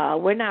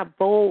 We're not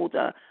bold,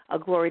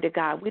 glory to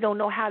God. We don't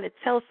know how to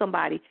tell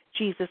somebody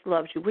Jesus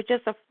loves you. We're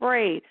just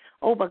afraid.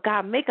 Oh, but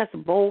God, make us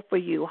bold for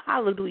you.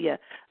 Hallelujah.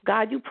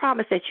 God, you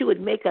promised that you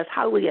would make us,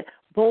 hallelujah,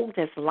 bold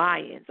as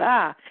lions.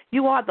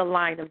 You are the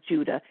Lion of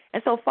Judah.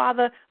 And so,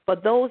 Father, for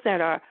those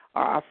that are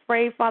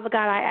afraid, Father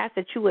God, I ask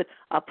that you would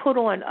put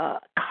on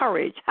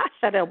courage,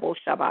 that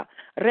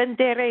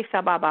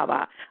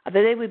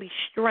they would be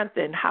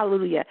strengthened,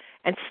 hallelujah,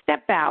 and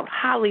step out,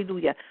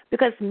 hallelujah,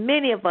 because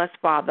many of us,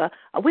 Father,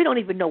 we don't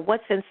even know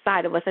what's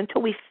inside of us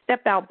until we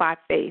step out by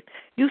faith.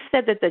 You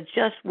said that the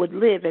just would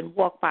live and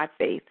walk by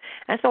faith.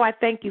 And so I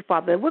thank you,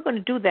 Father. We're going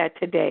to do that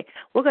today.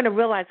 We're going to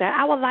realize that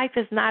our life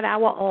is not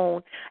our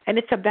own, and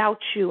it's about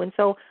you. And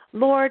so,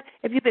 Lord,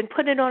 if you've been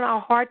putting it on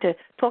our heart to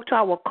talk to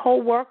our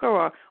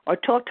coworker or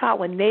talk to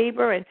our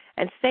neighbor and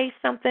say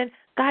something,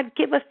 God,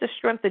 give us the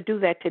strength to do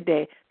that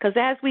today. Because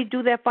as we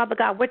do that, Father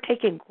God, we're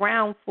taking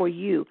ground for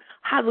you.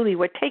 Hallelujah.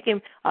 We're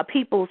taking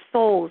people's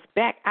souls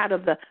back out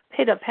of the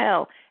pit of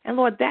hell. And,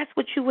 Lord, that's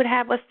what you would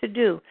have us to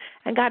do.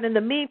 And, God, in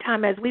the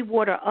meantime, as we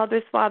water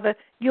others, Father,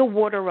 you'll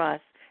water us.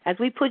 As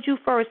we put you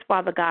first,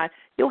 Father God,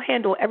 you'll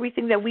handle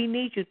everything that we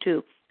need you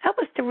to. Help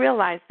us to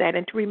realize that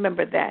and to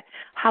remember that.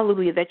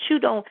 Hallelujah, that you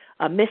don't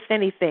miss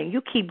anything.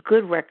 You keep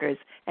good records,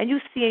 and you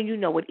see and you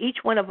know what each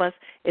one of us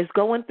is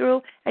going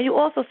through. And you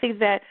also see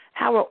that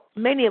how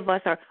many of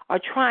us are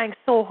trying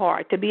so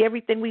hard to be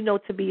everything we know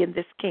to be in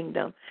this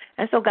kingdom.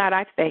 And so, God,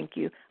 I thank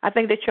you. I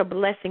thank that you're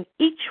blessing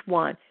each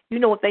one. You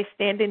know what they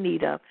stand in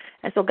need of.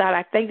 And so, God,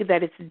 I thank you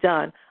that it's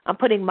done. I'm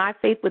putting my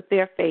faith with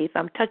their faith.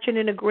 I'm touching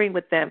and agreeing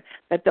with them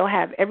that they'll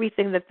have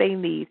everything that they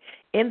need.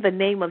 In the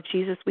name of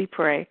Jesus, we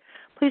pray.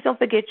 Please don't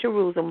forget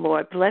Jerusalem,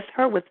 Lord. Bless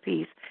her with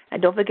peace.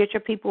 And don't forget your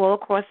people all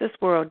across this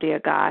world, dear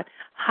God.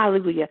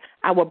 Hallelujah.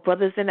 Our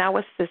brothers and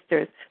our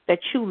sisters that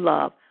you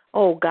love.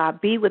 Oh, God,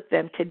 be with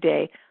them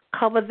today.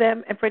 Cover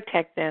them and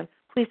protect them.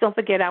 Please don't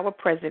forget our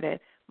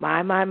president.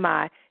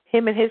 My.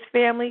 Him and his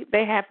family,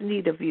 they have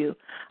need of you.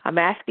 I'm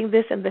asking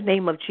this in the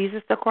name of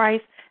Jesus the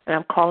Christ, and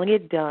I'm calling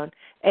it done.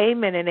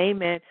 Amen and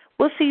amen.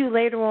 We'll see you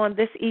later on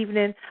this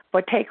evening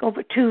for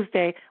Takeover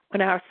Tuesday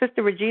when our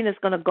sister Regina is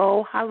going to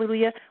go,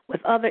 hallelujah,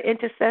 with other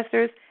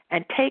intercessors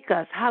and take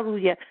us,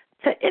 hallelujah,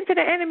 into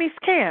the enemy's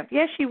camp.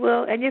 Yes, she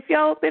will. And if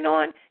y'all been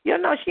on,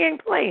 you'll know she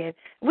ain't playing.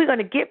 We're going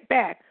to get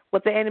back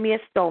what the enemy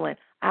has stolen.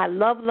 I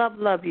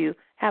love you.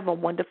 Have a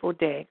wonderful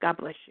day. God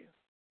bless you.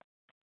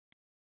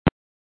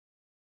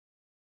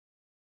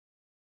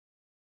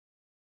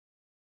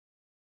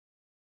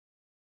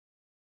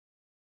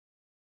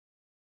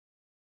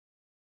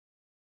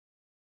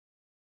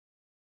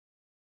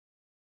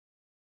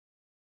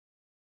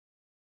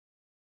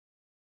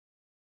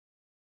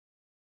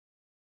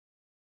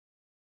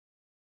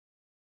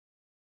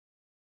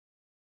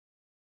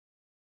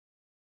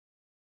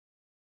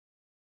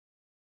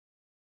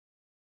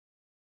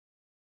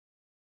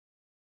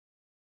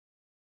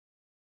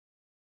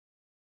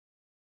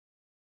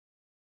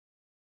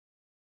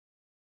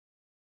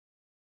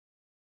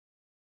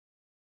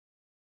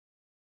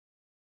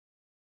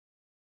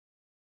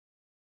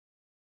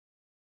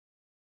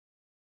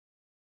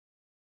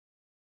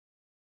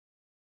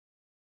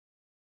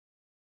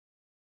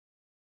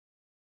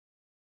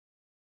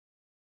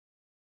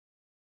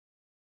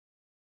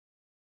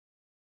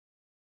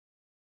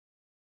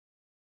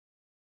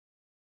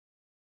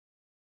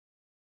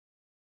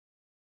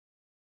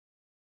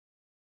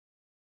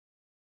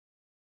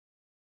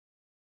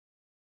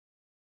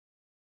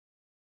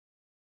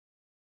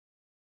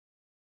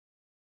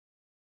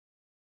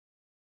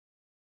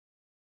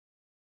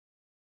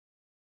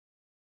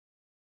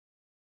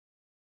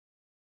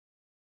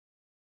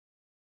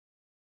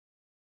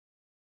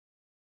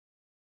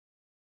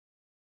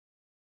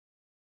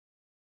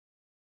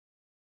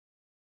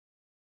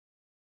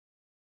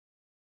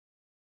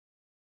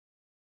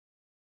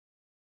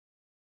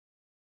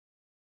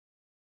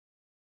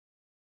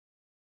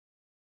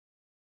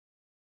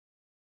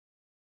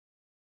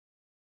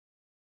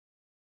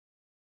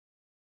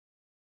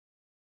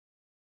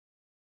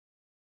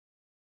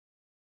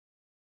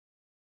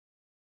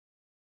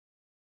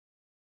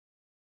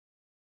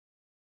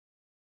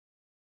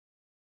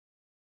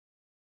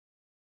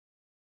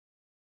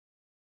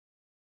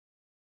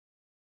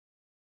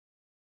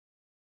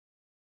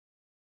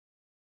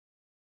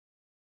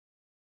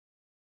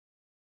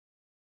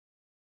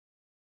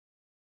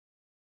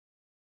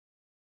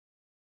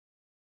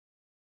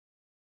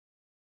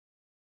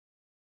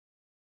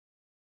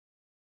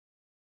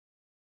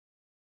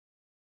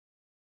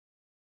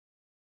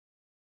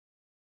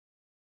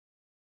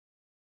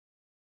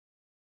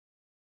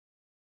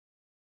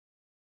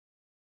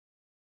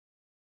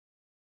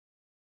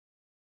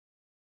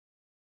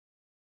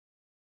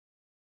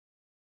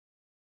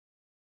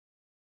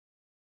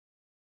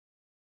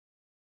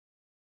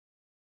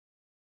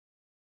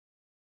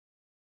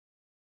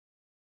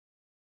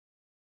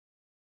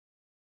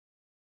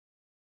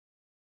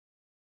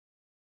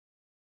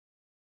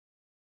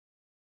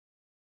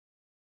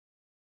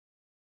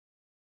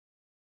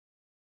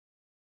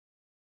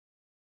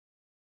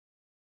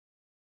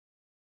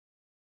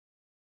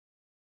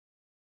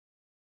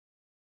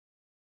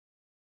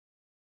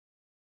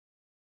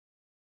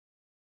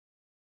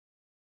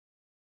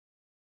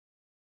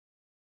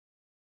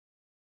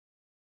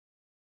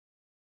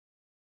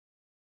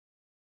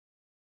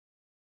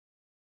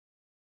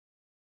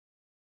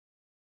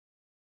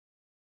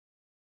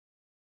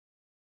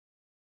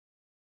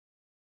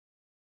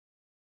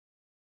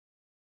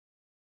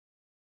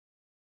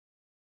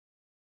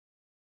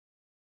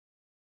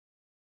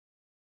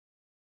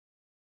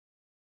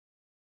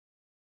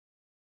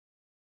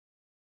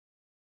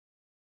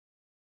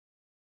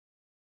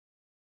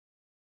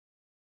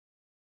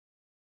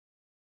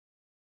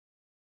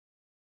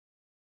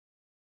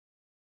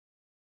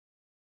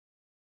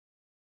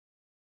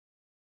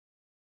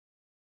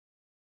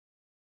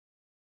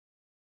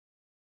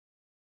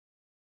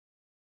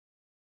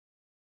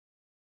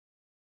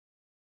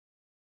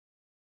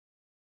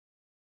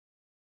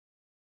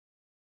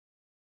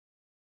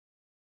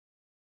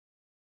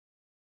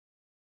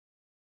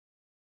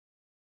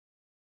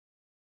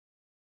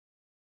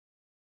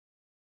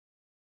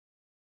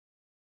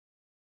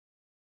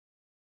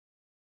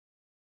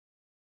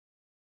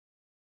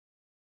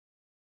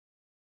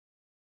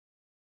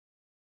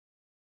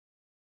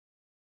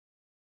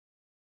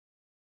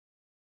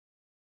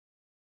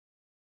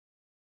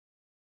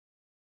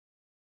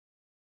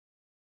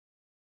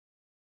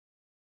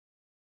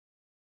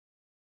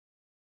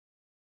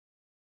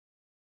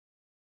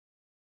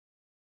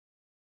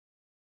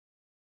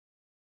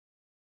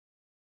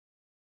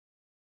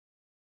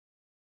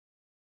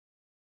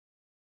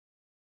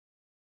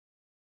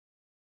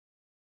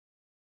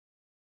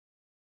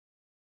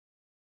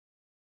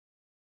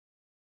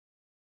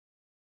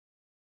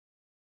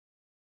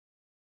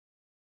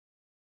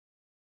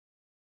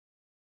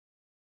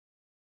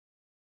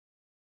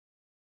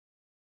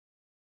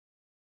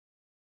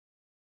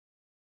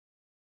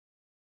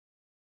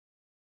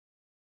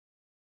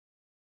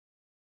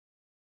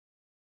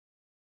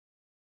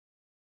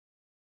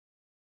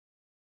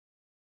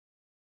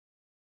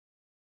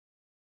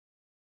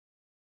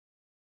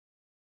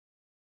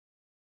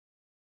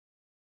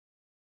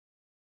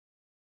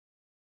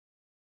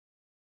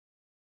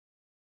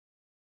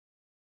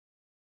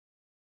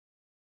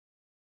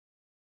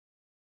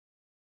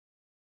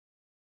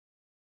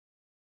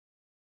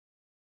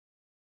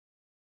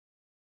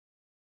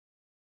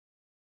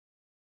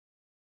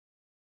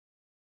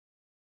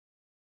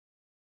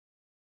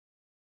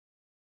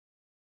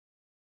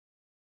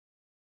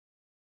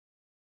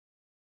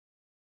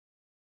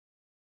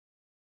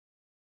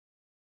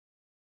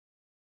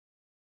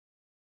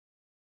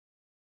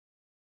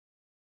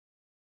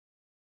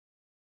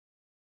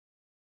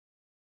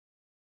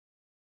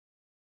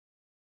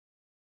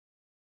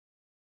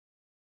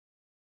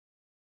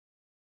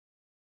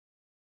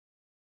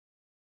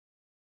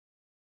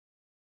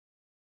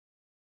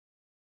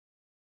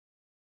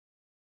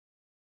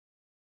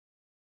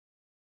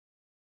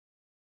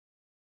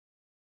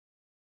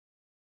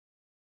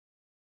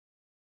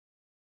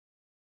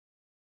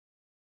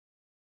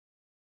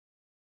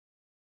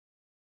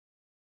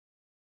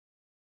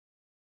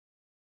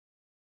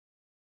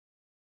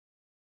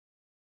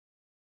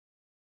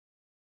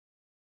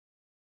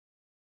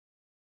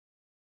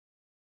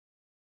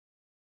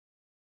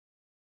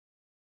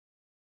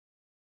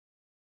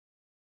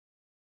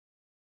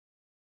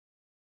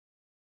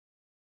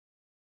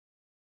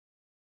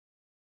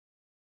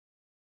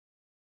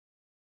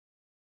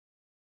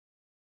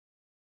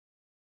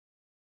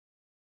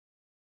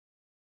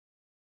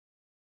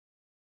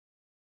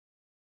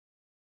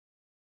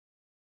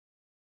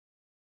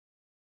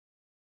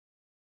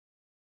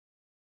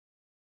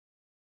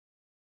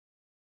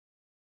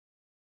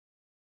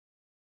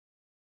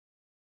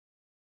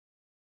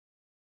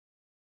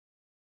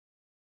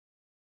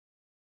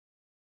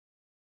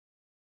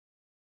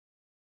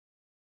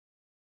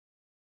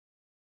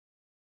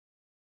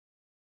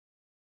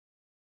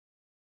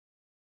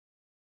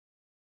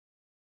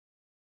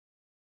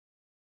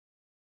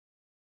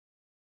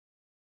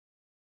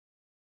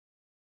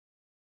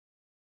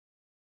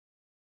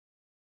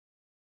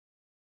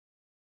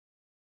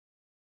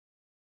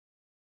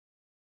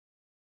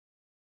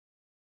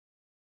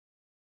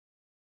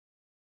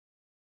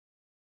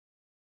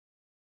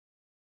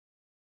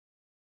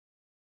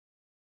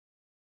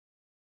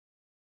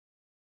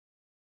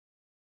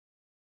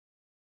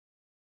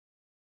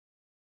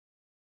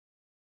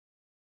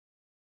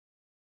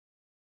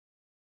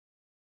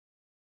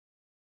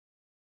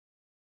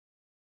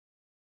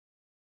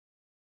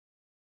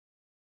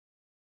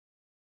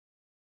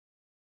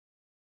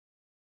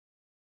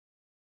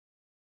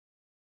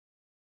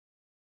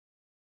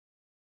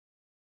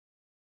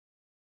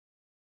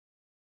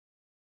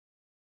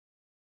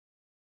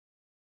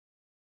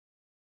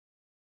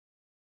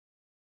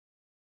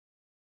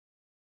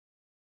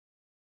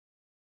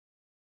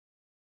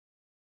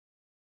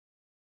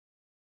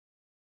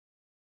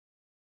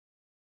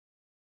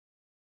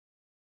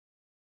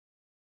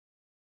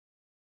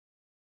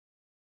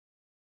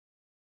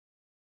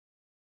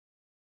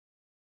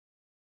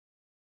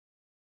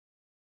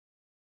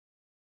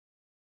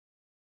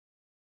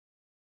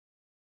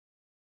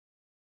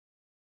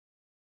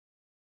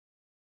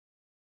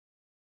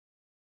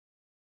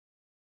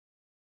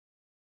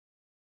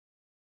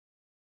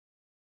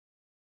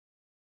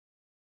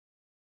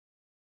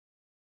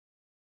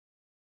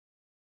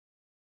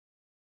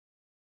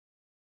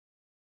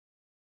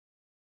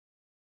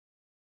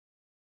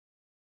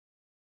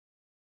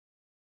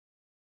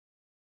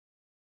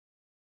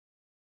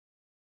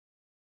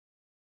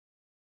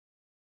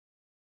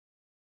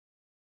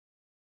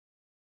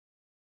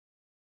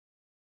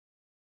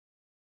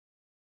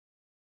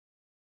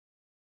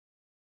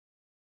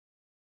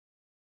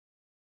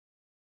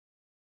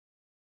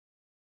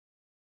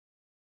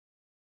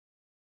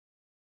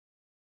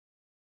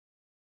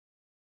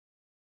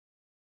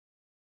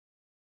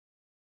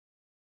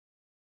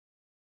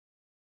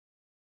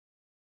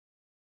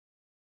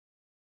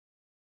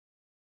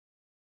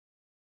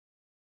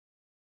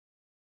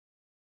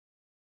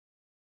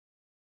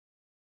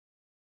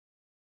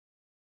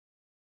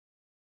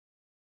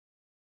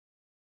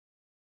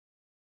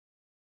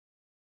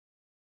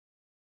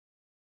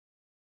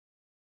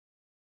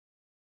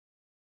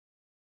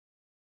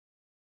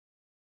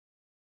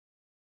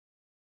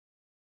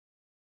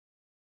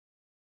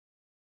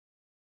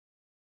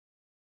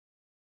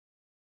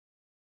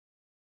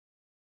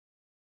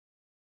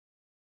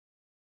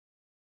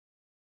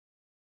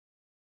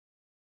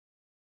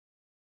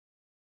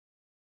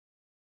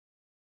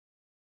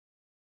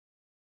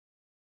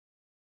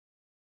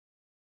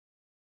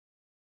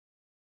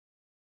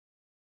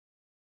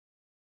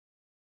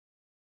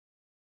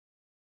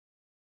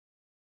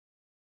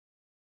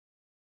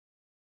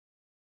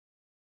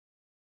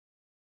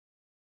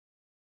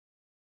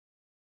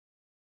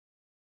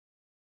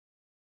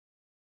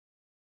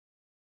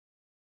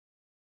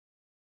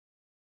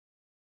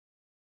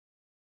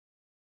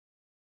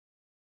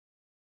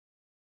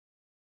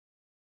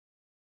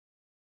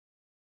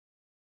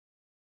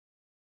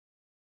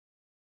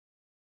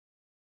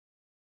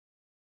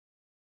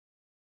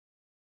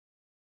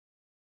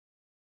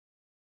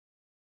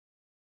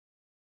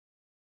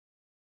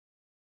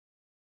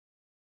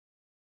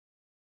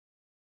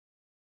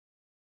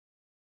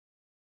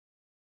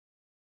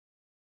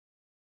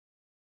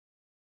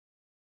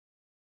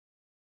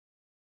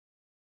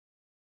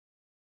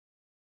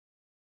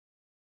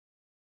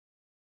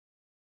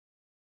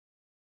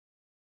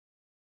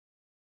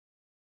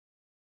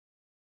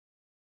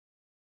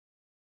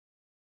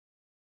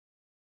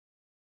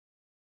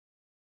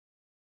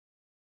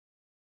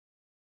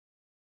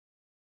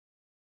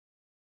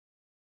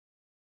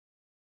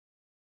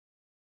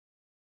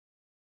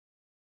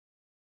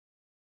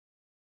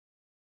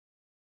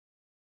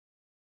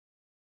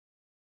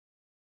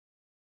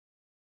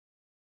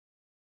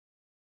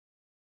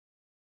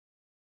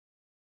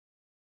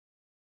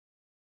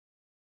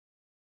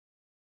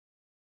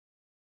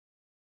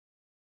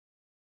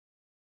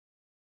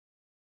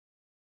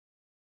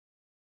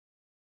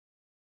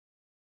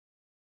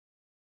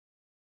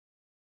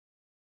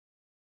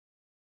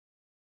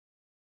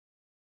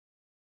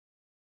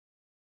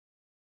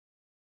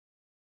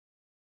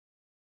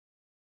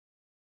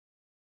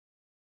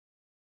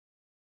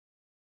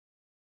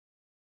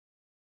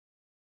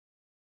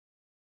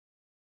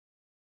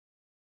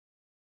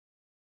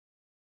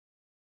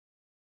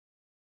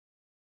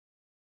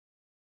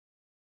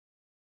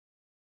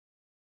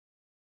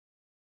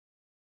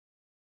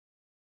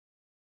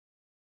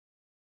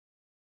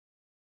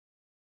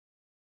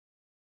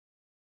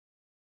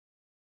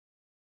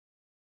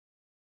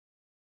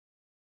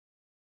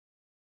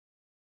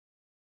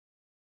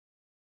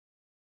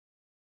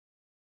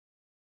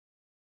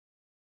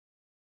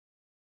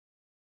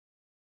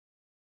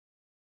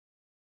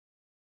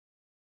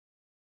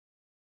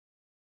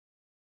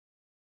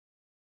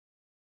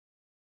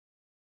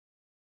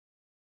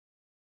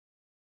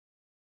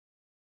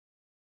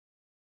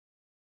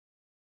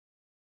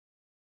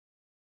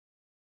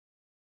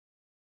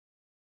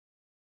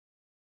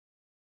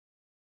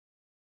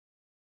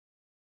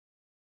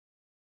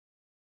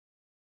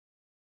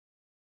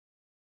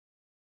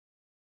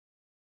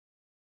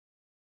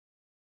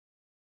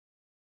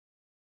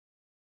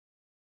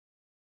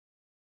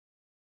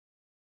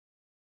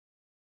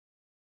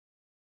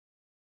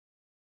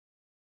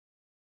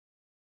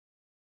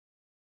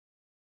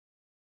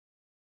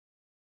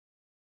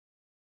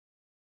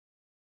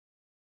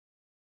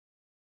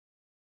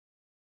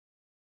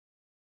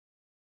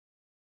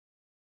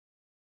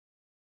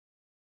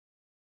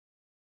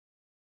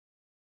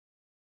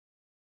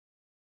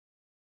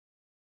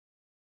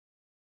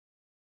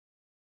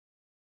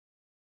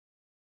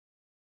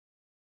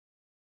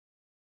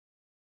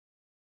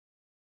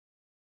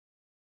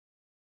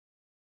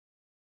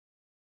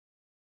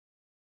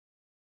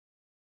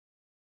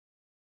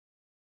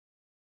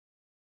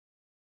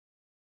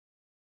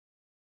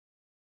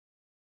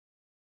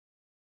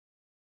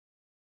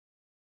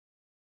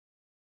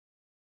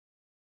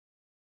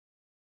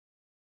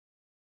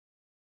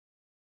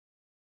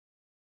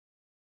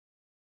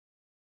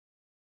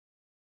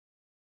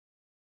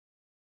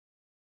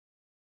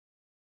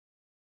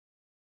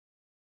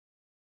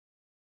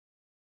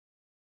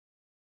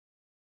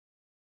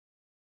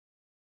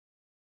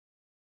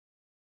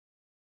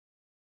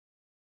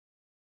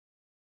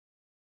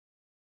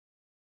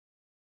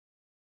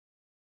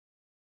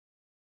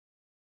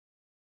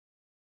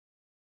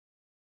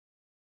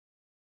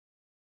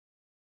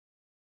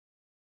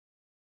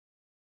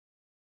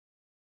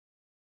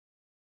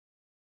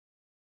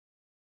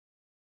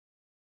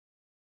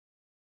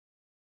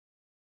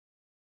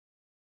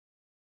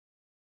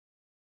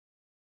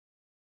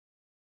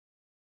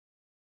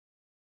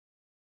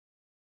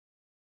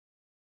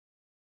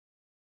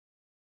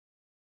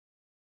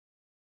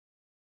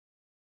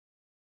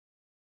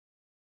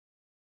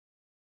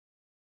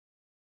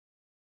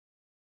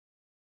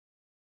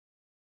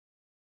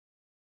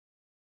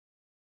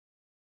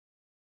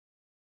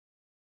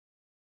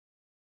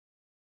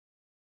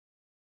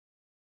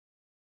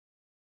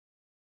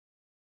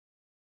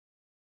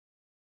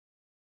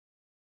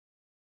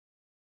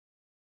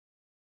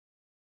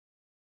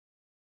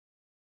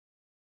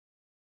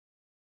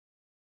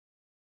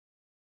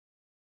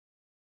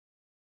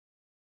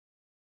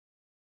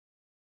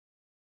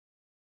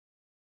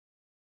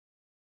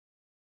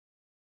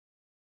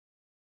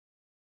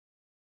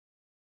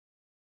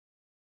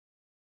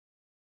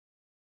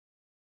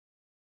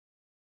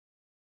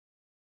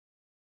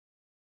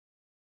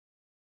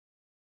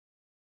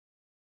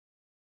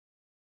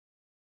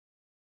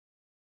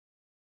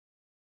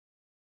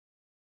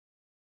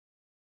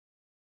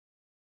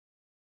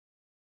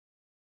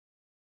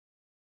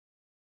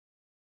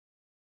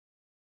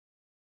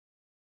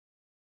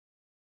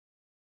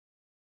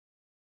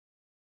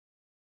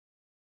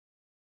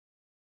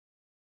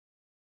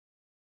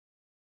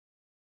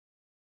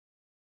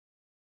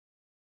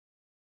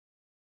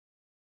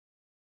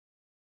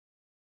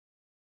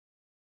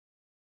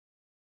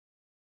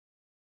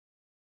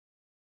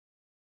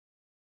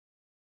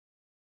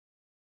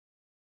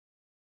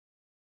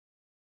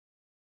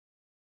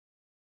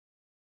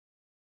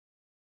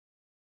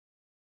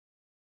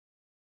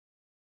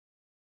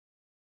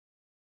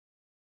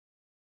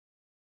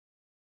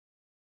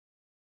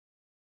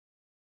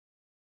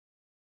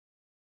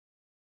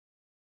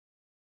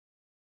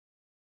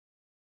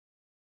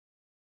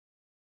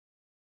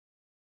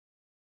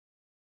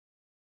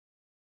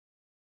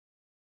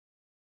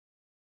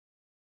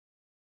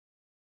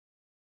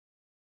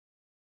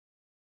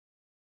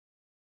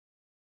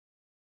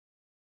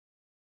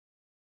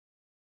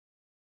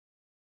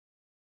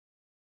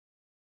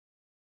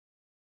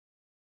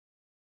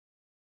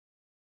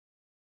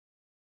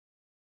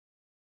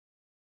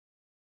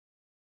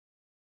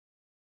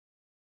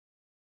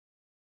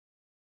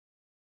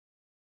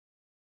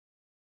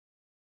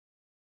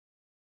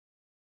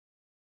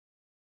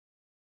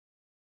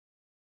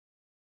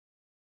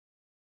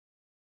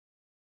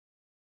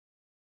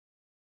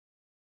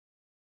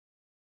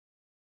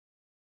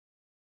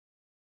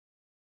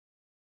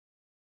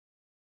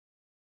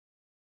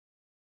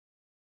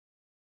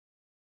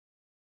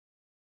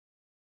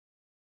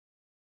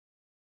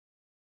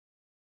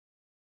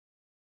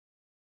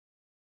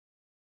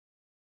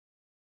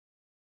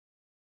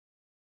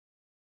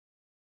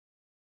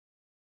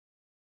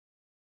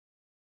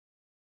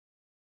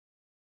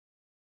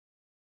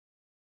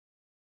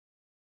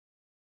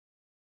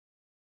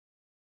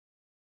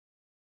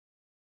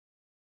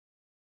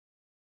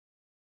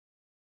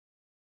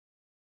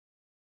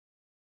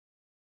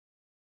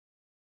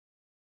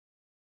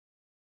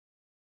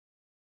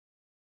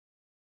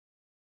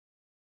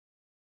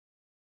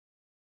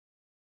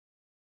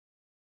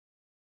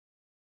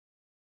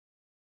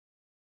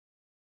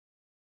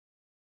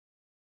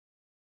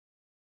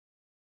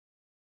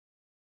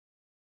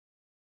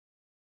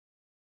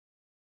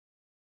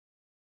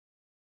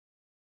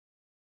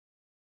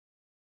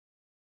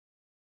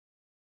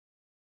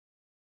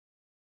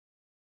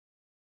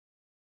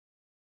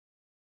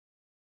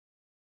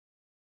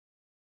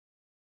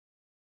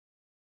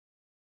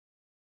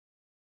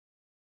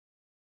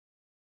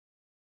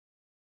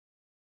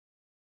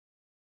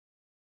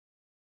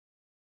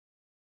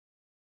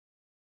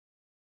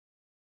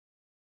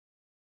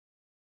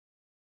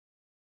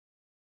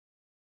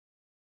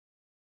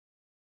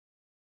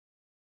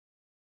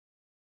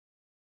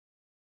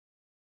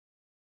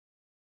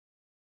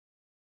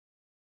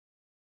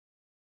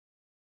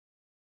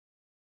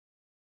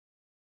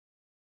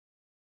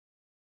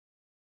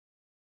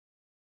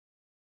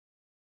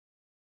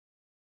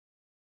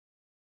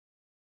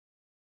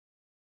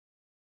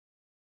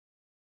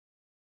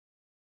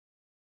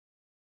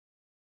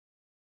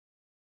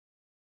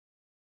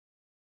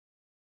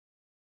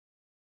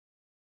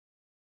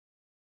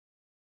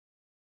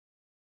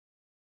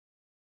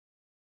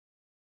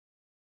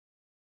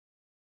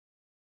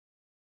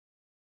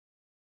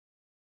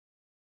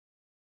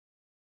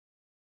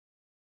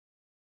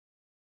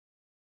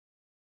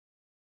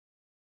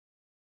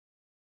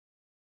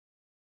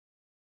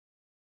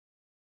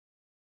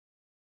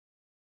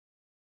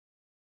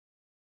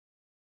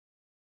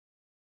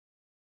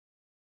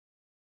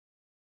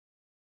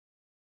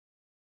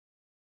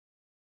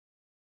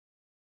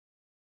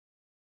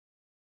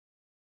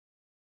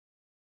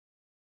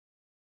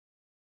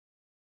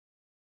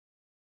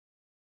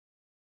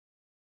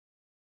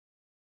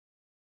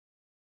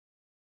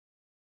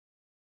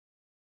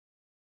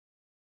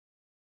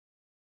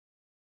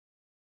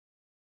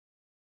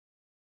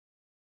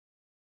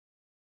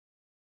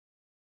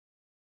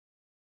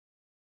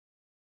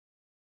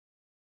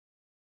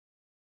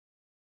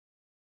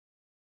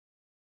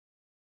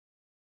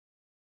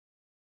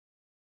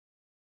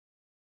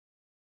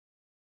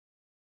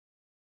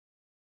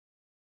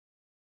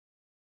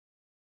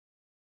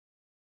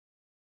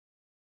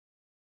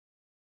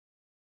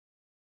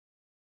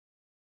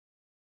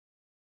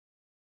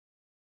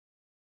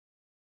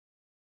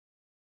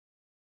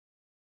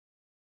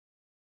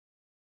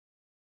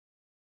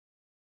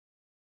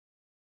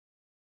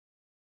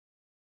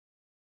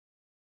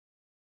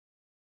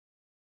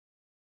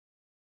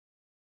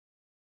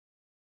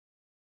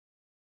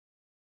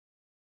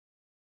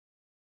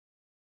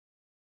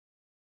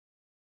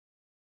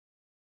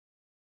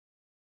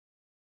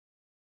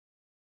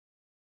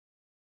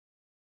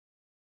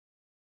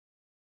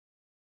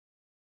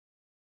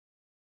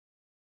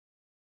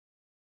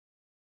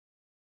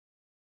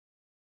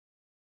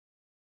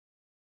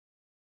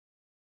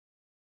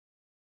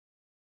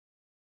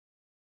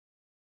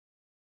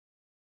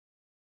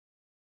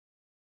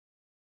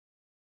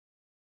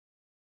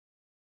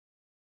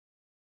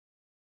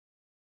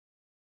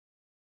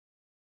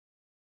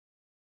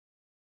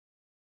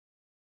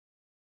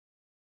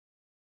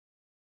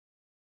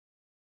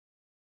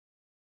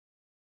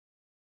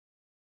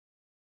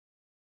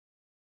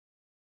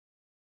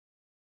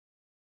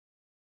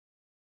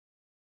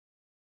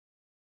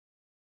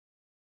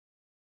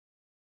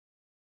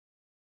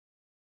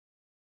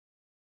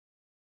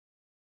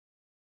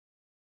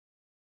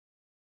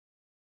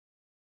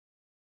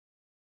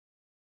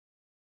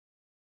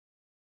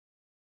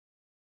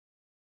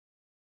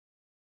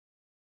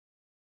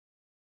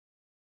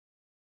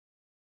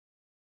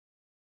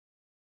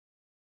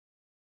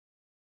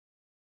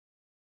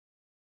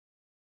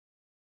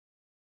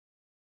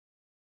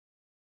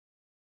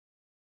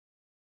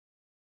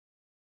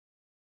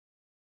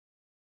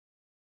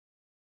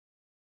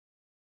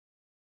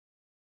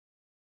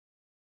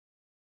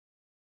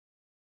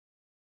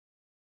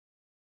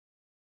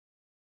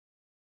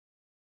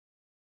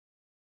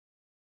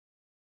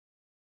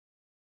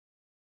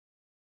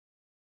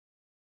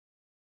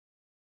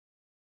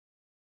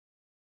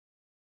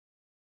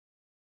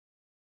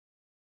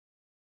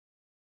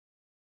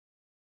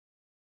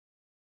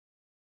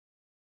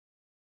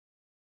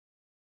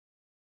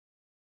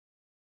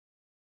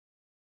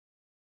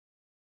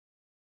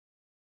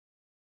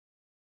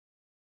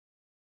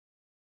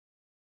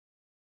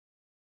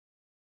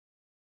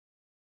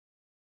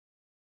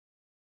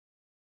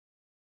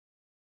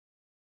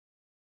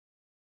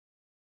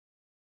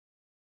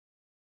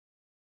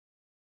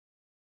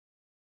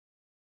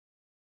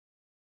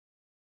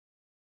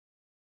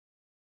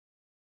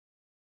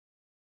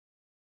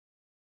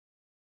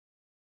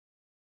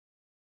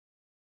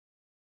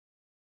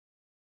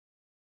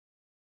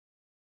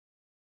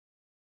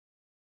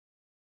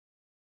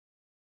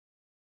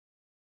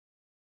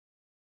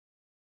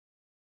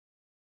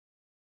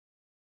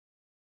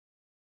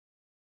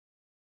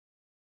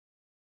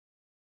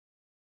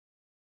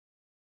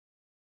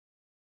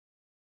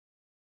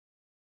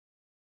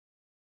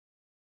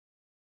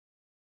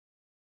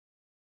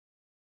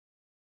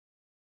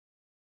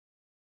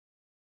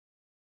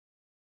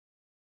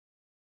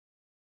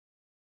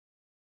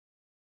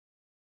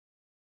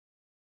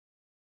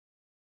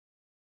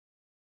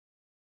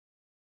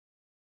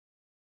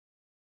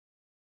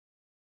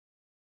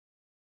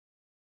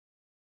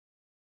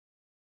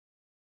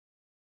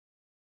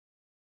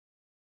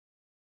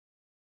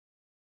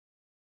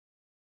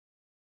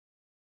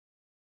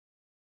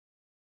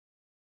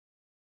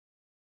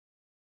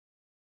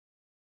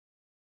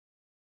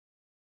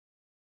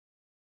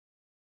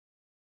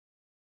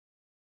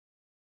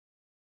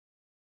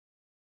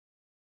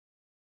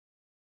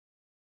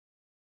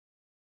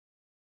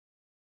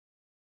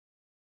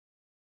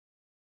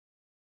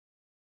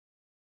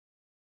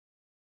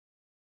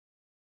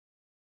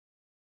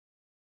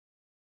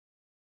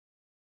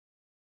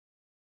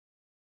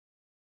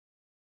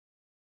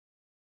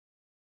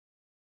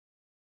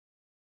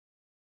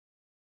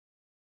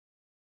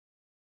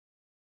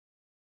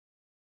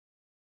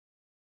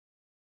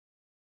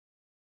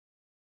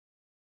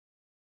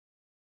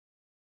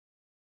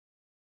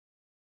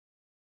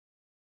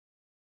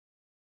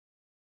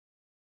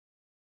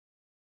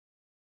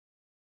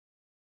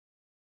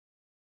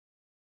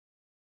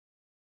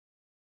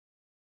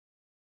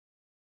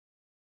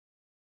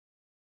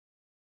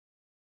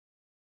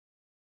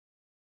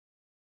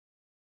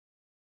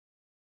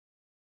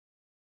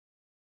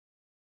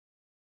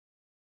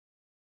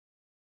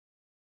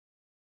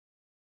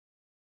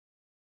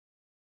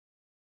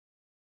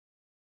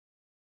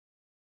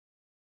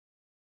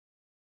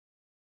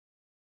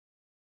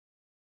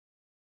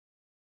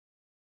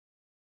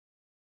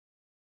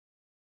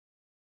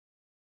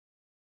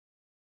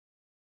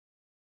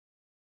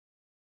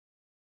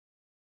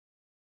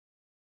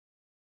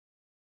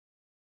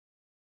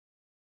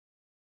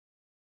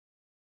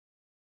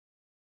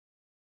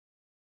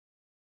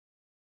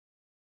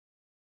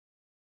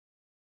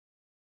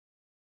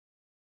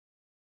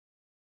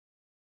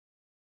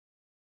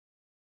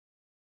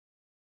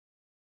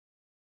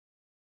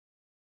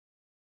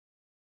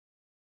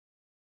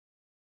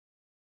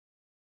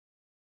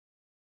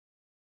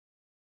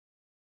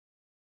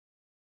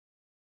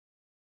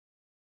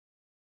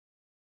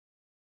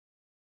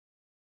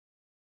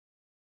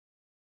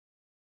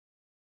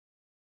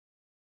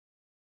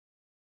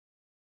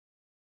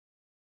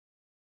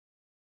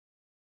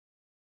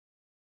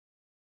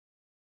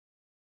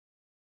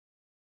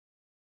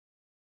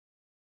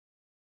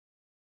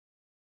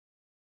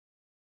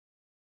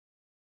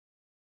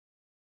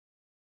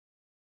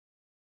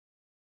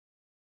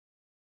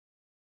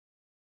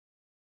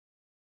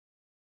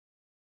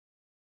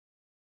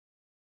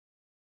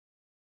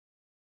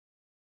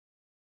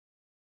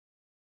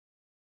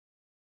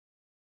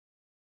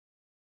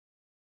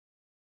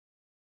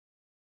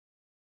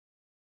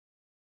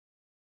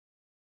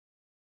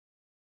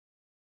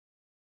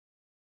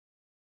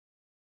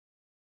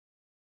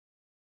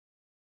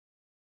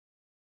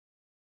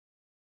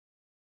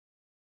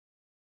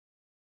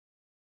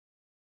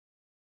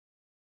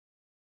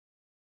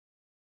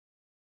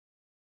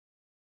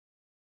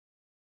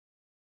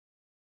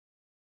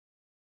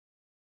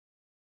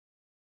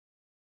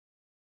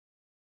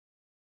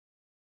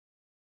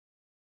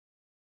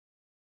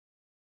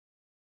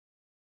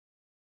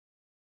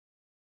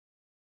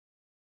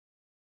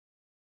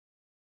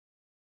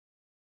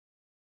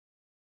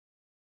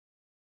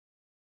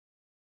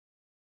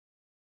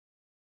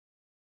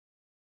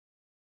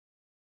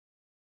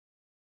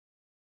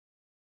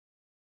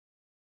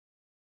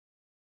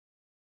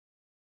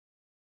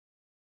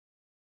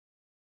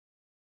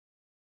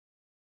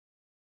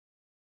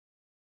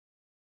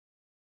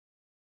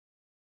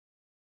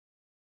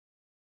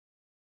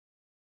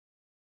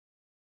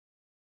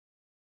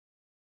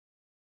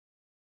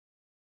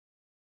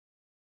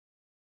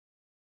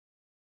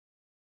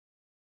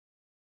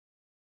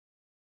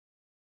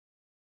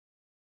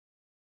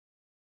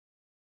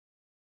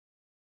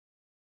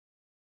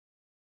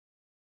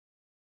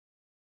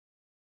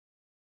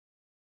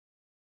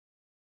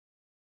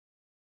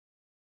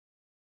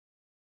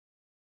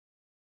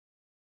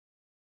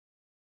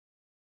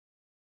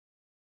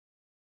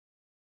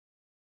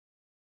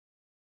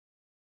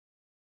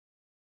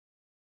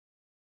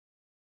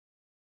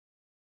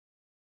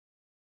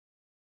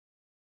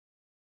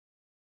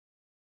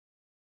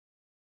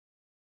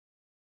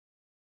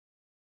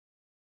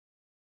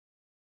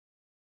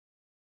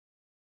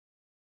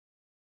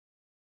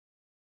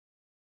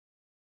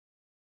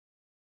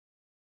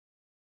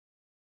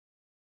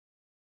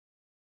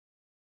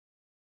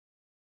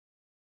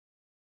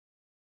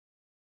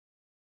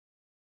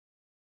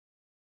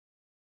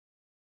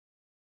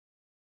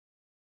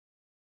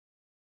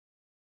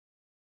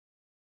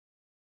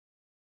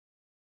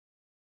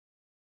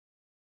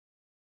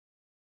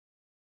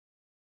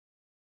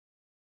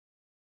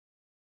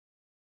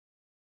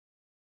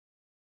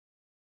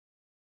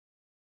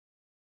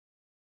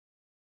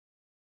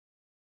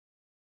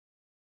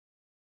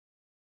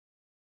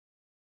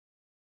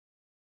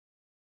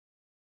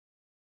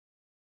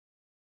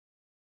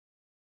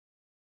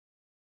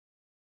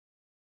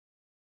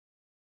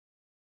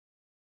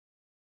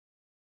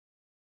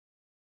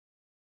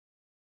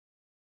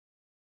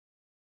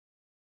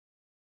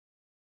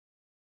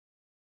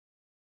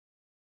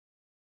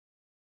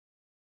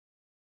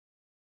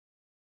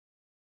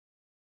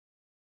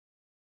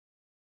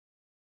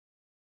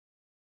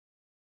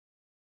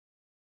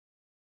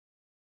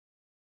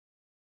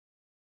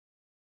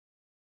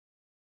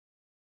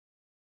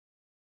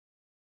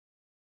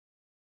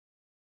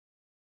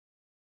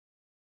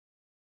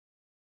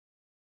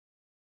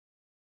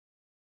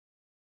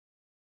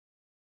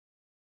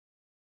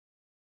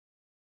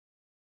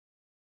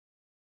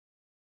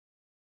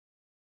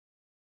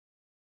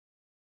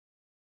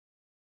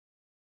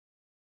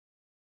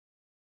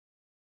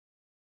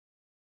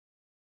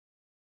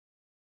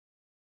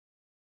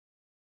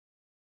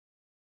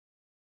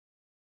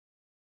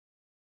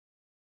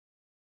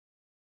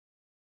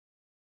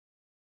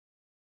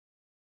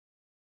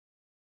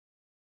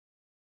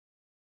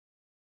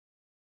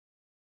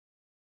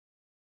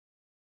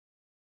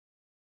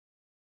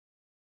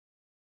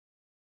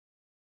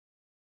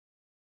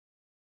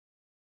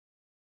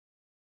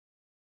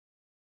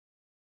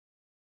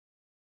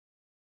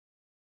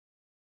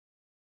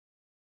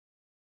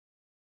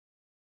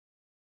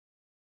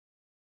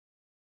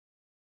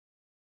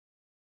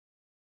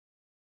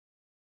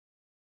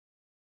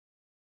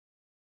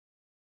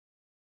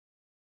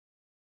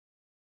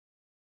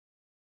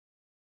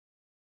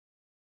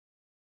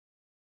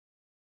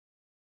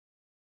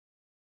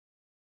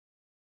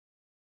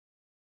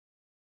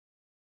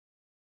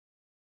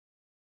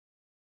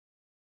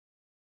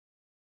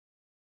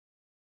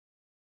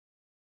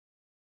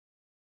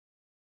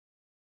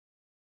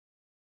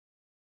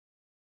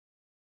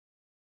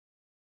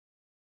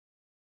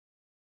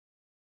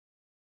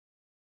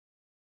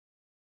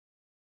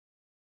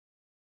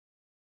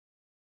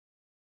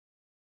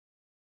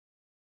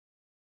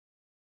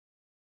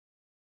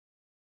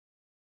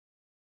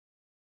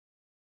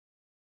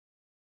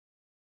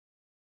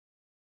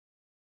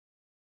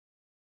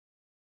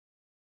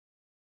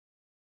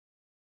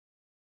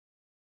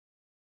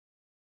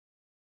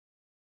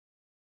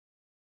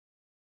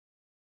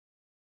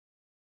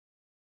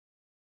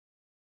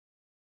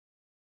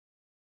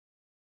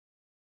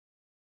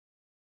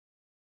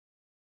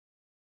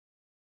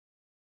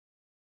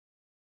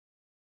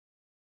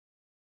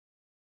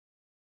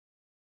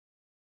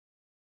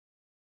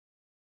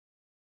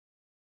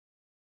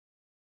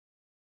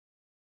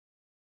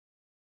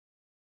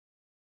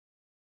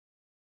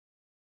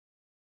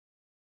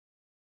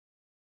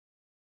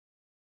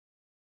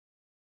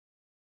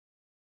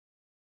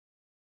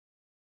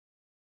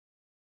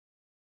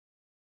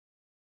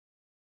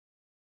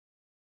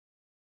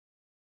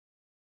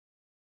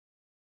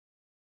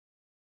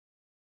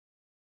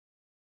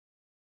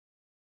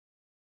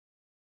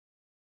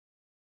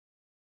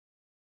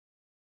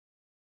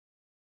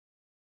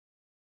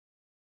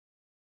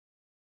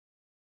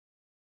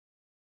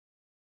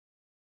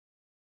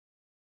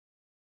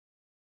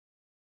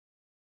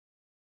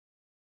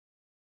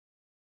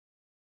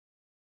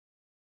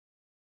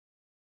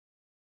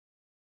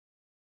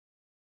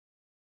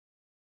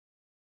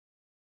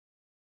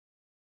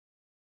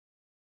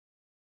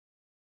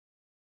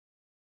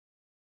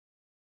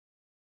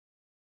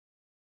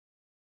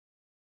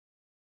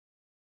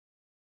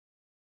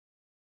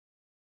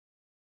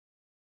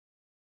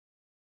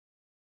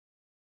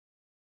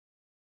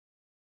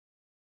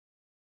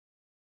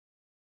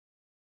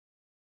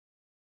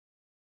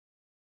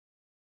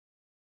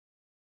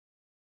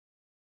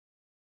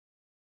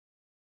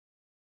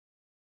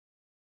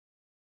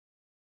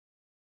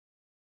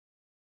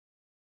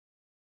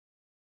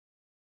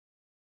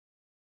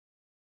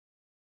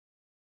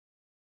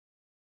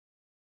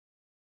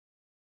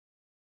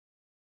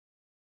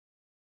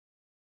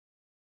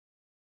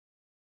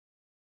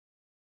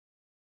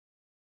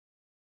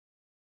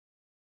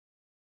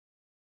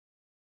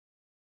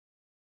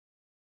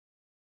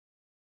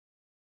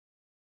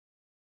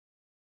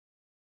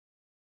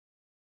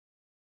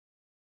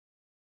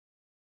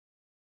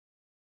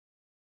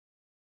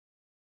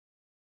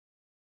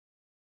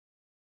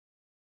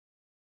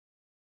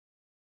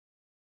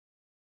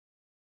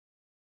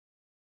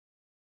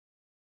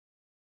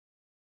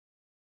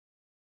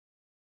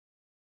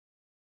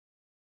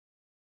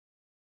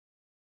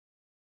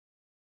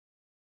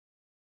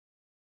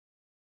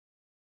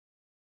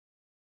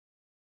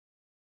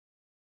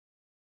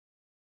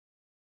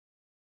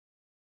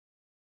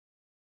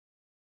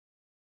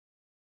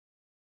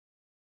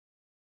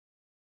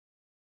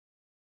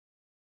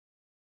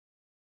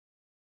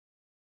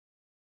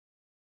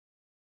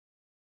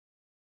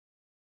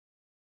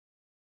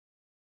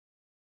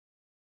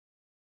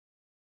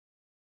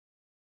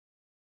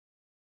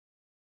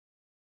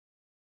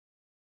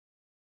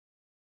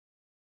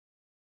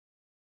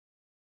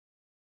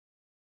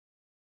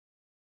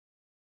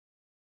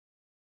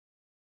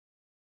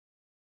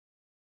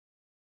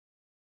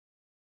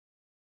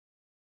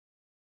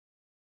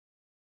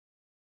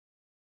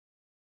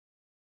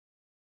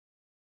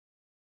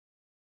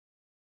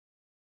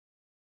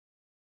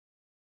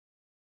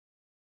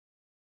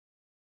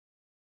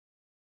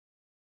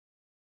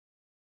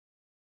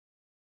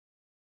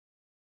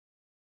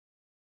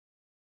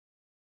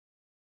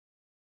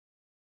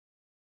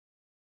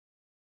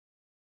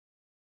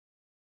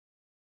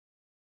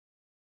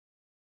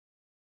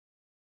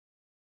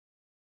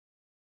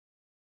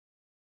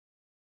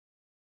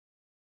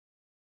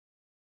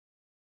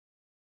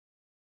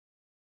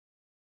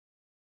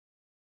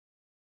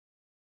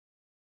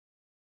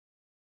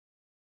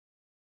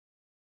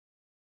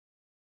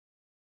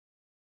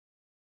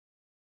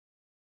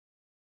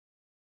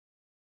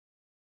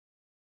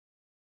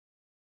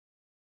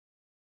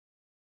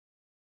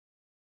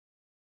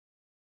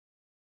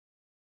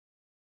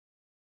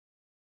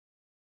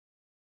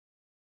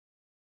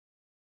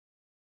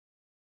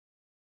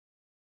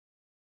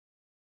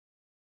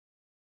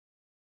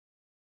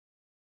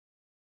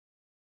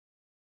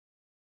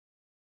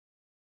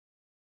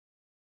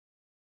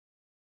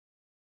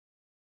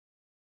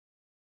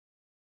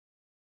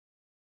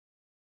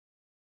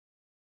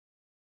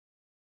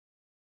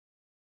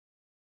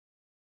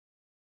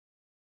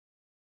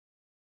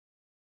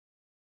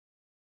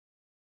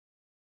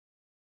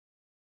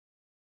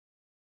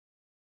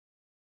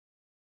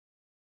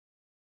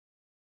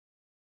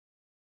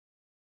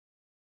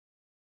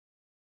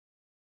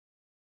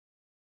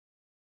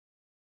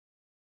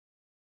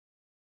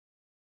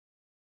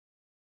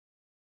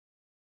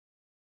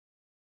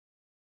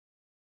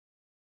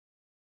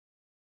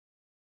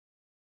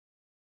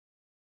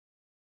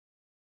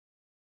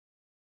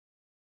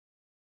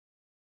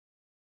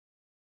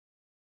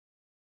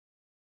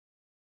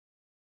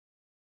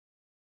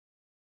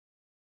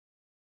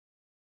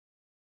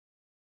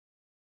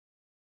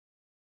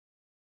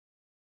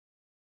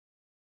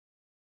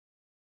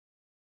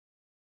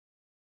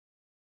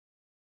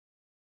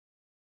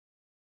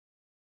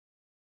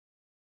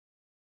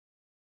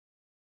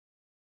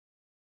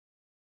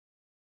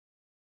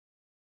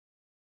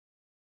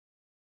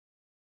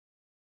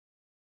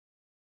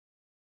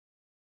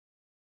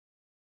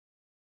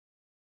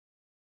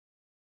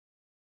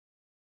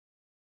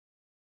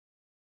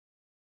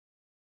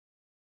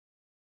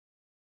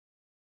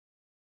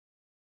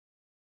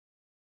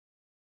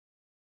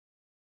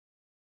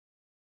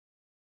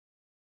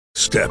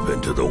 Step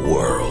into the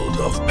world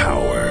of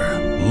power,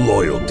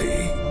 loyalty,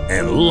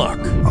 and luck.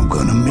 I'm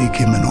gonna make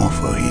him an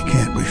offer he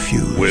can't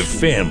refuse. With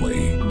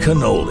family,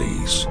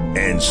 cannolis,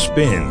 and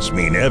spins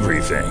mean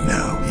everything.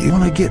 Now, you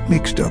wanna get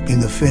mixed up in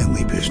the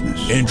family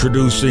business.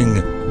 Introducing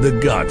The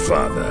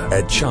Godfather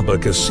at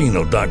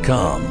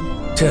ChumbaCasino.com.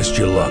 Test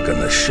your luck in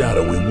the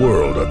shadowy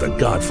world of The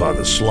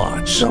Godfather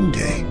slot.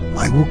 Someday,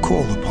 I will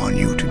call upon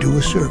you to do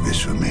a service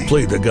for me.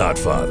 Play The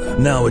Godfather,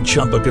 now at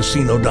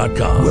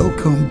ChumbaCasino.com.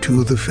 Welcome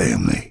to the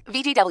family.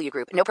 VGW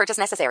Group. No purchase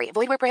necessary.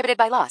 Void where prohibited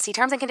by law. See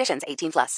terms and conditions. 18+.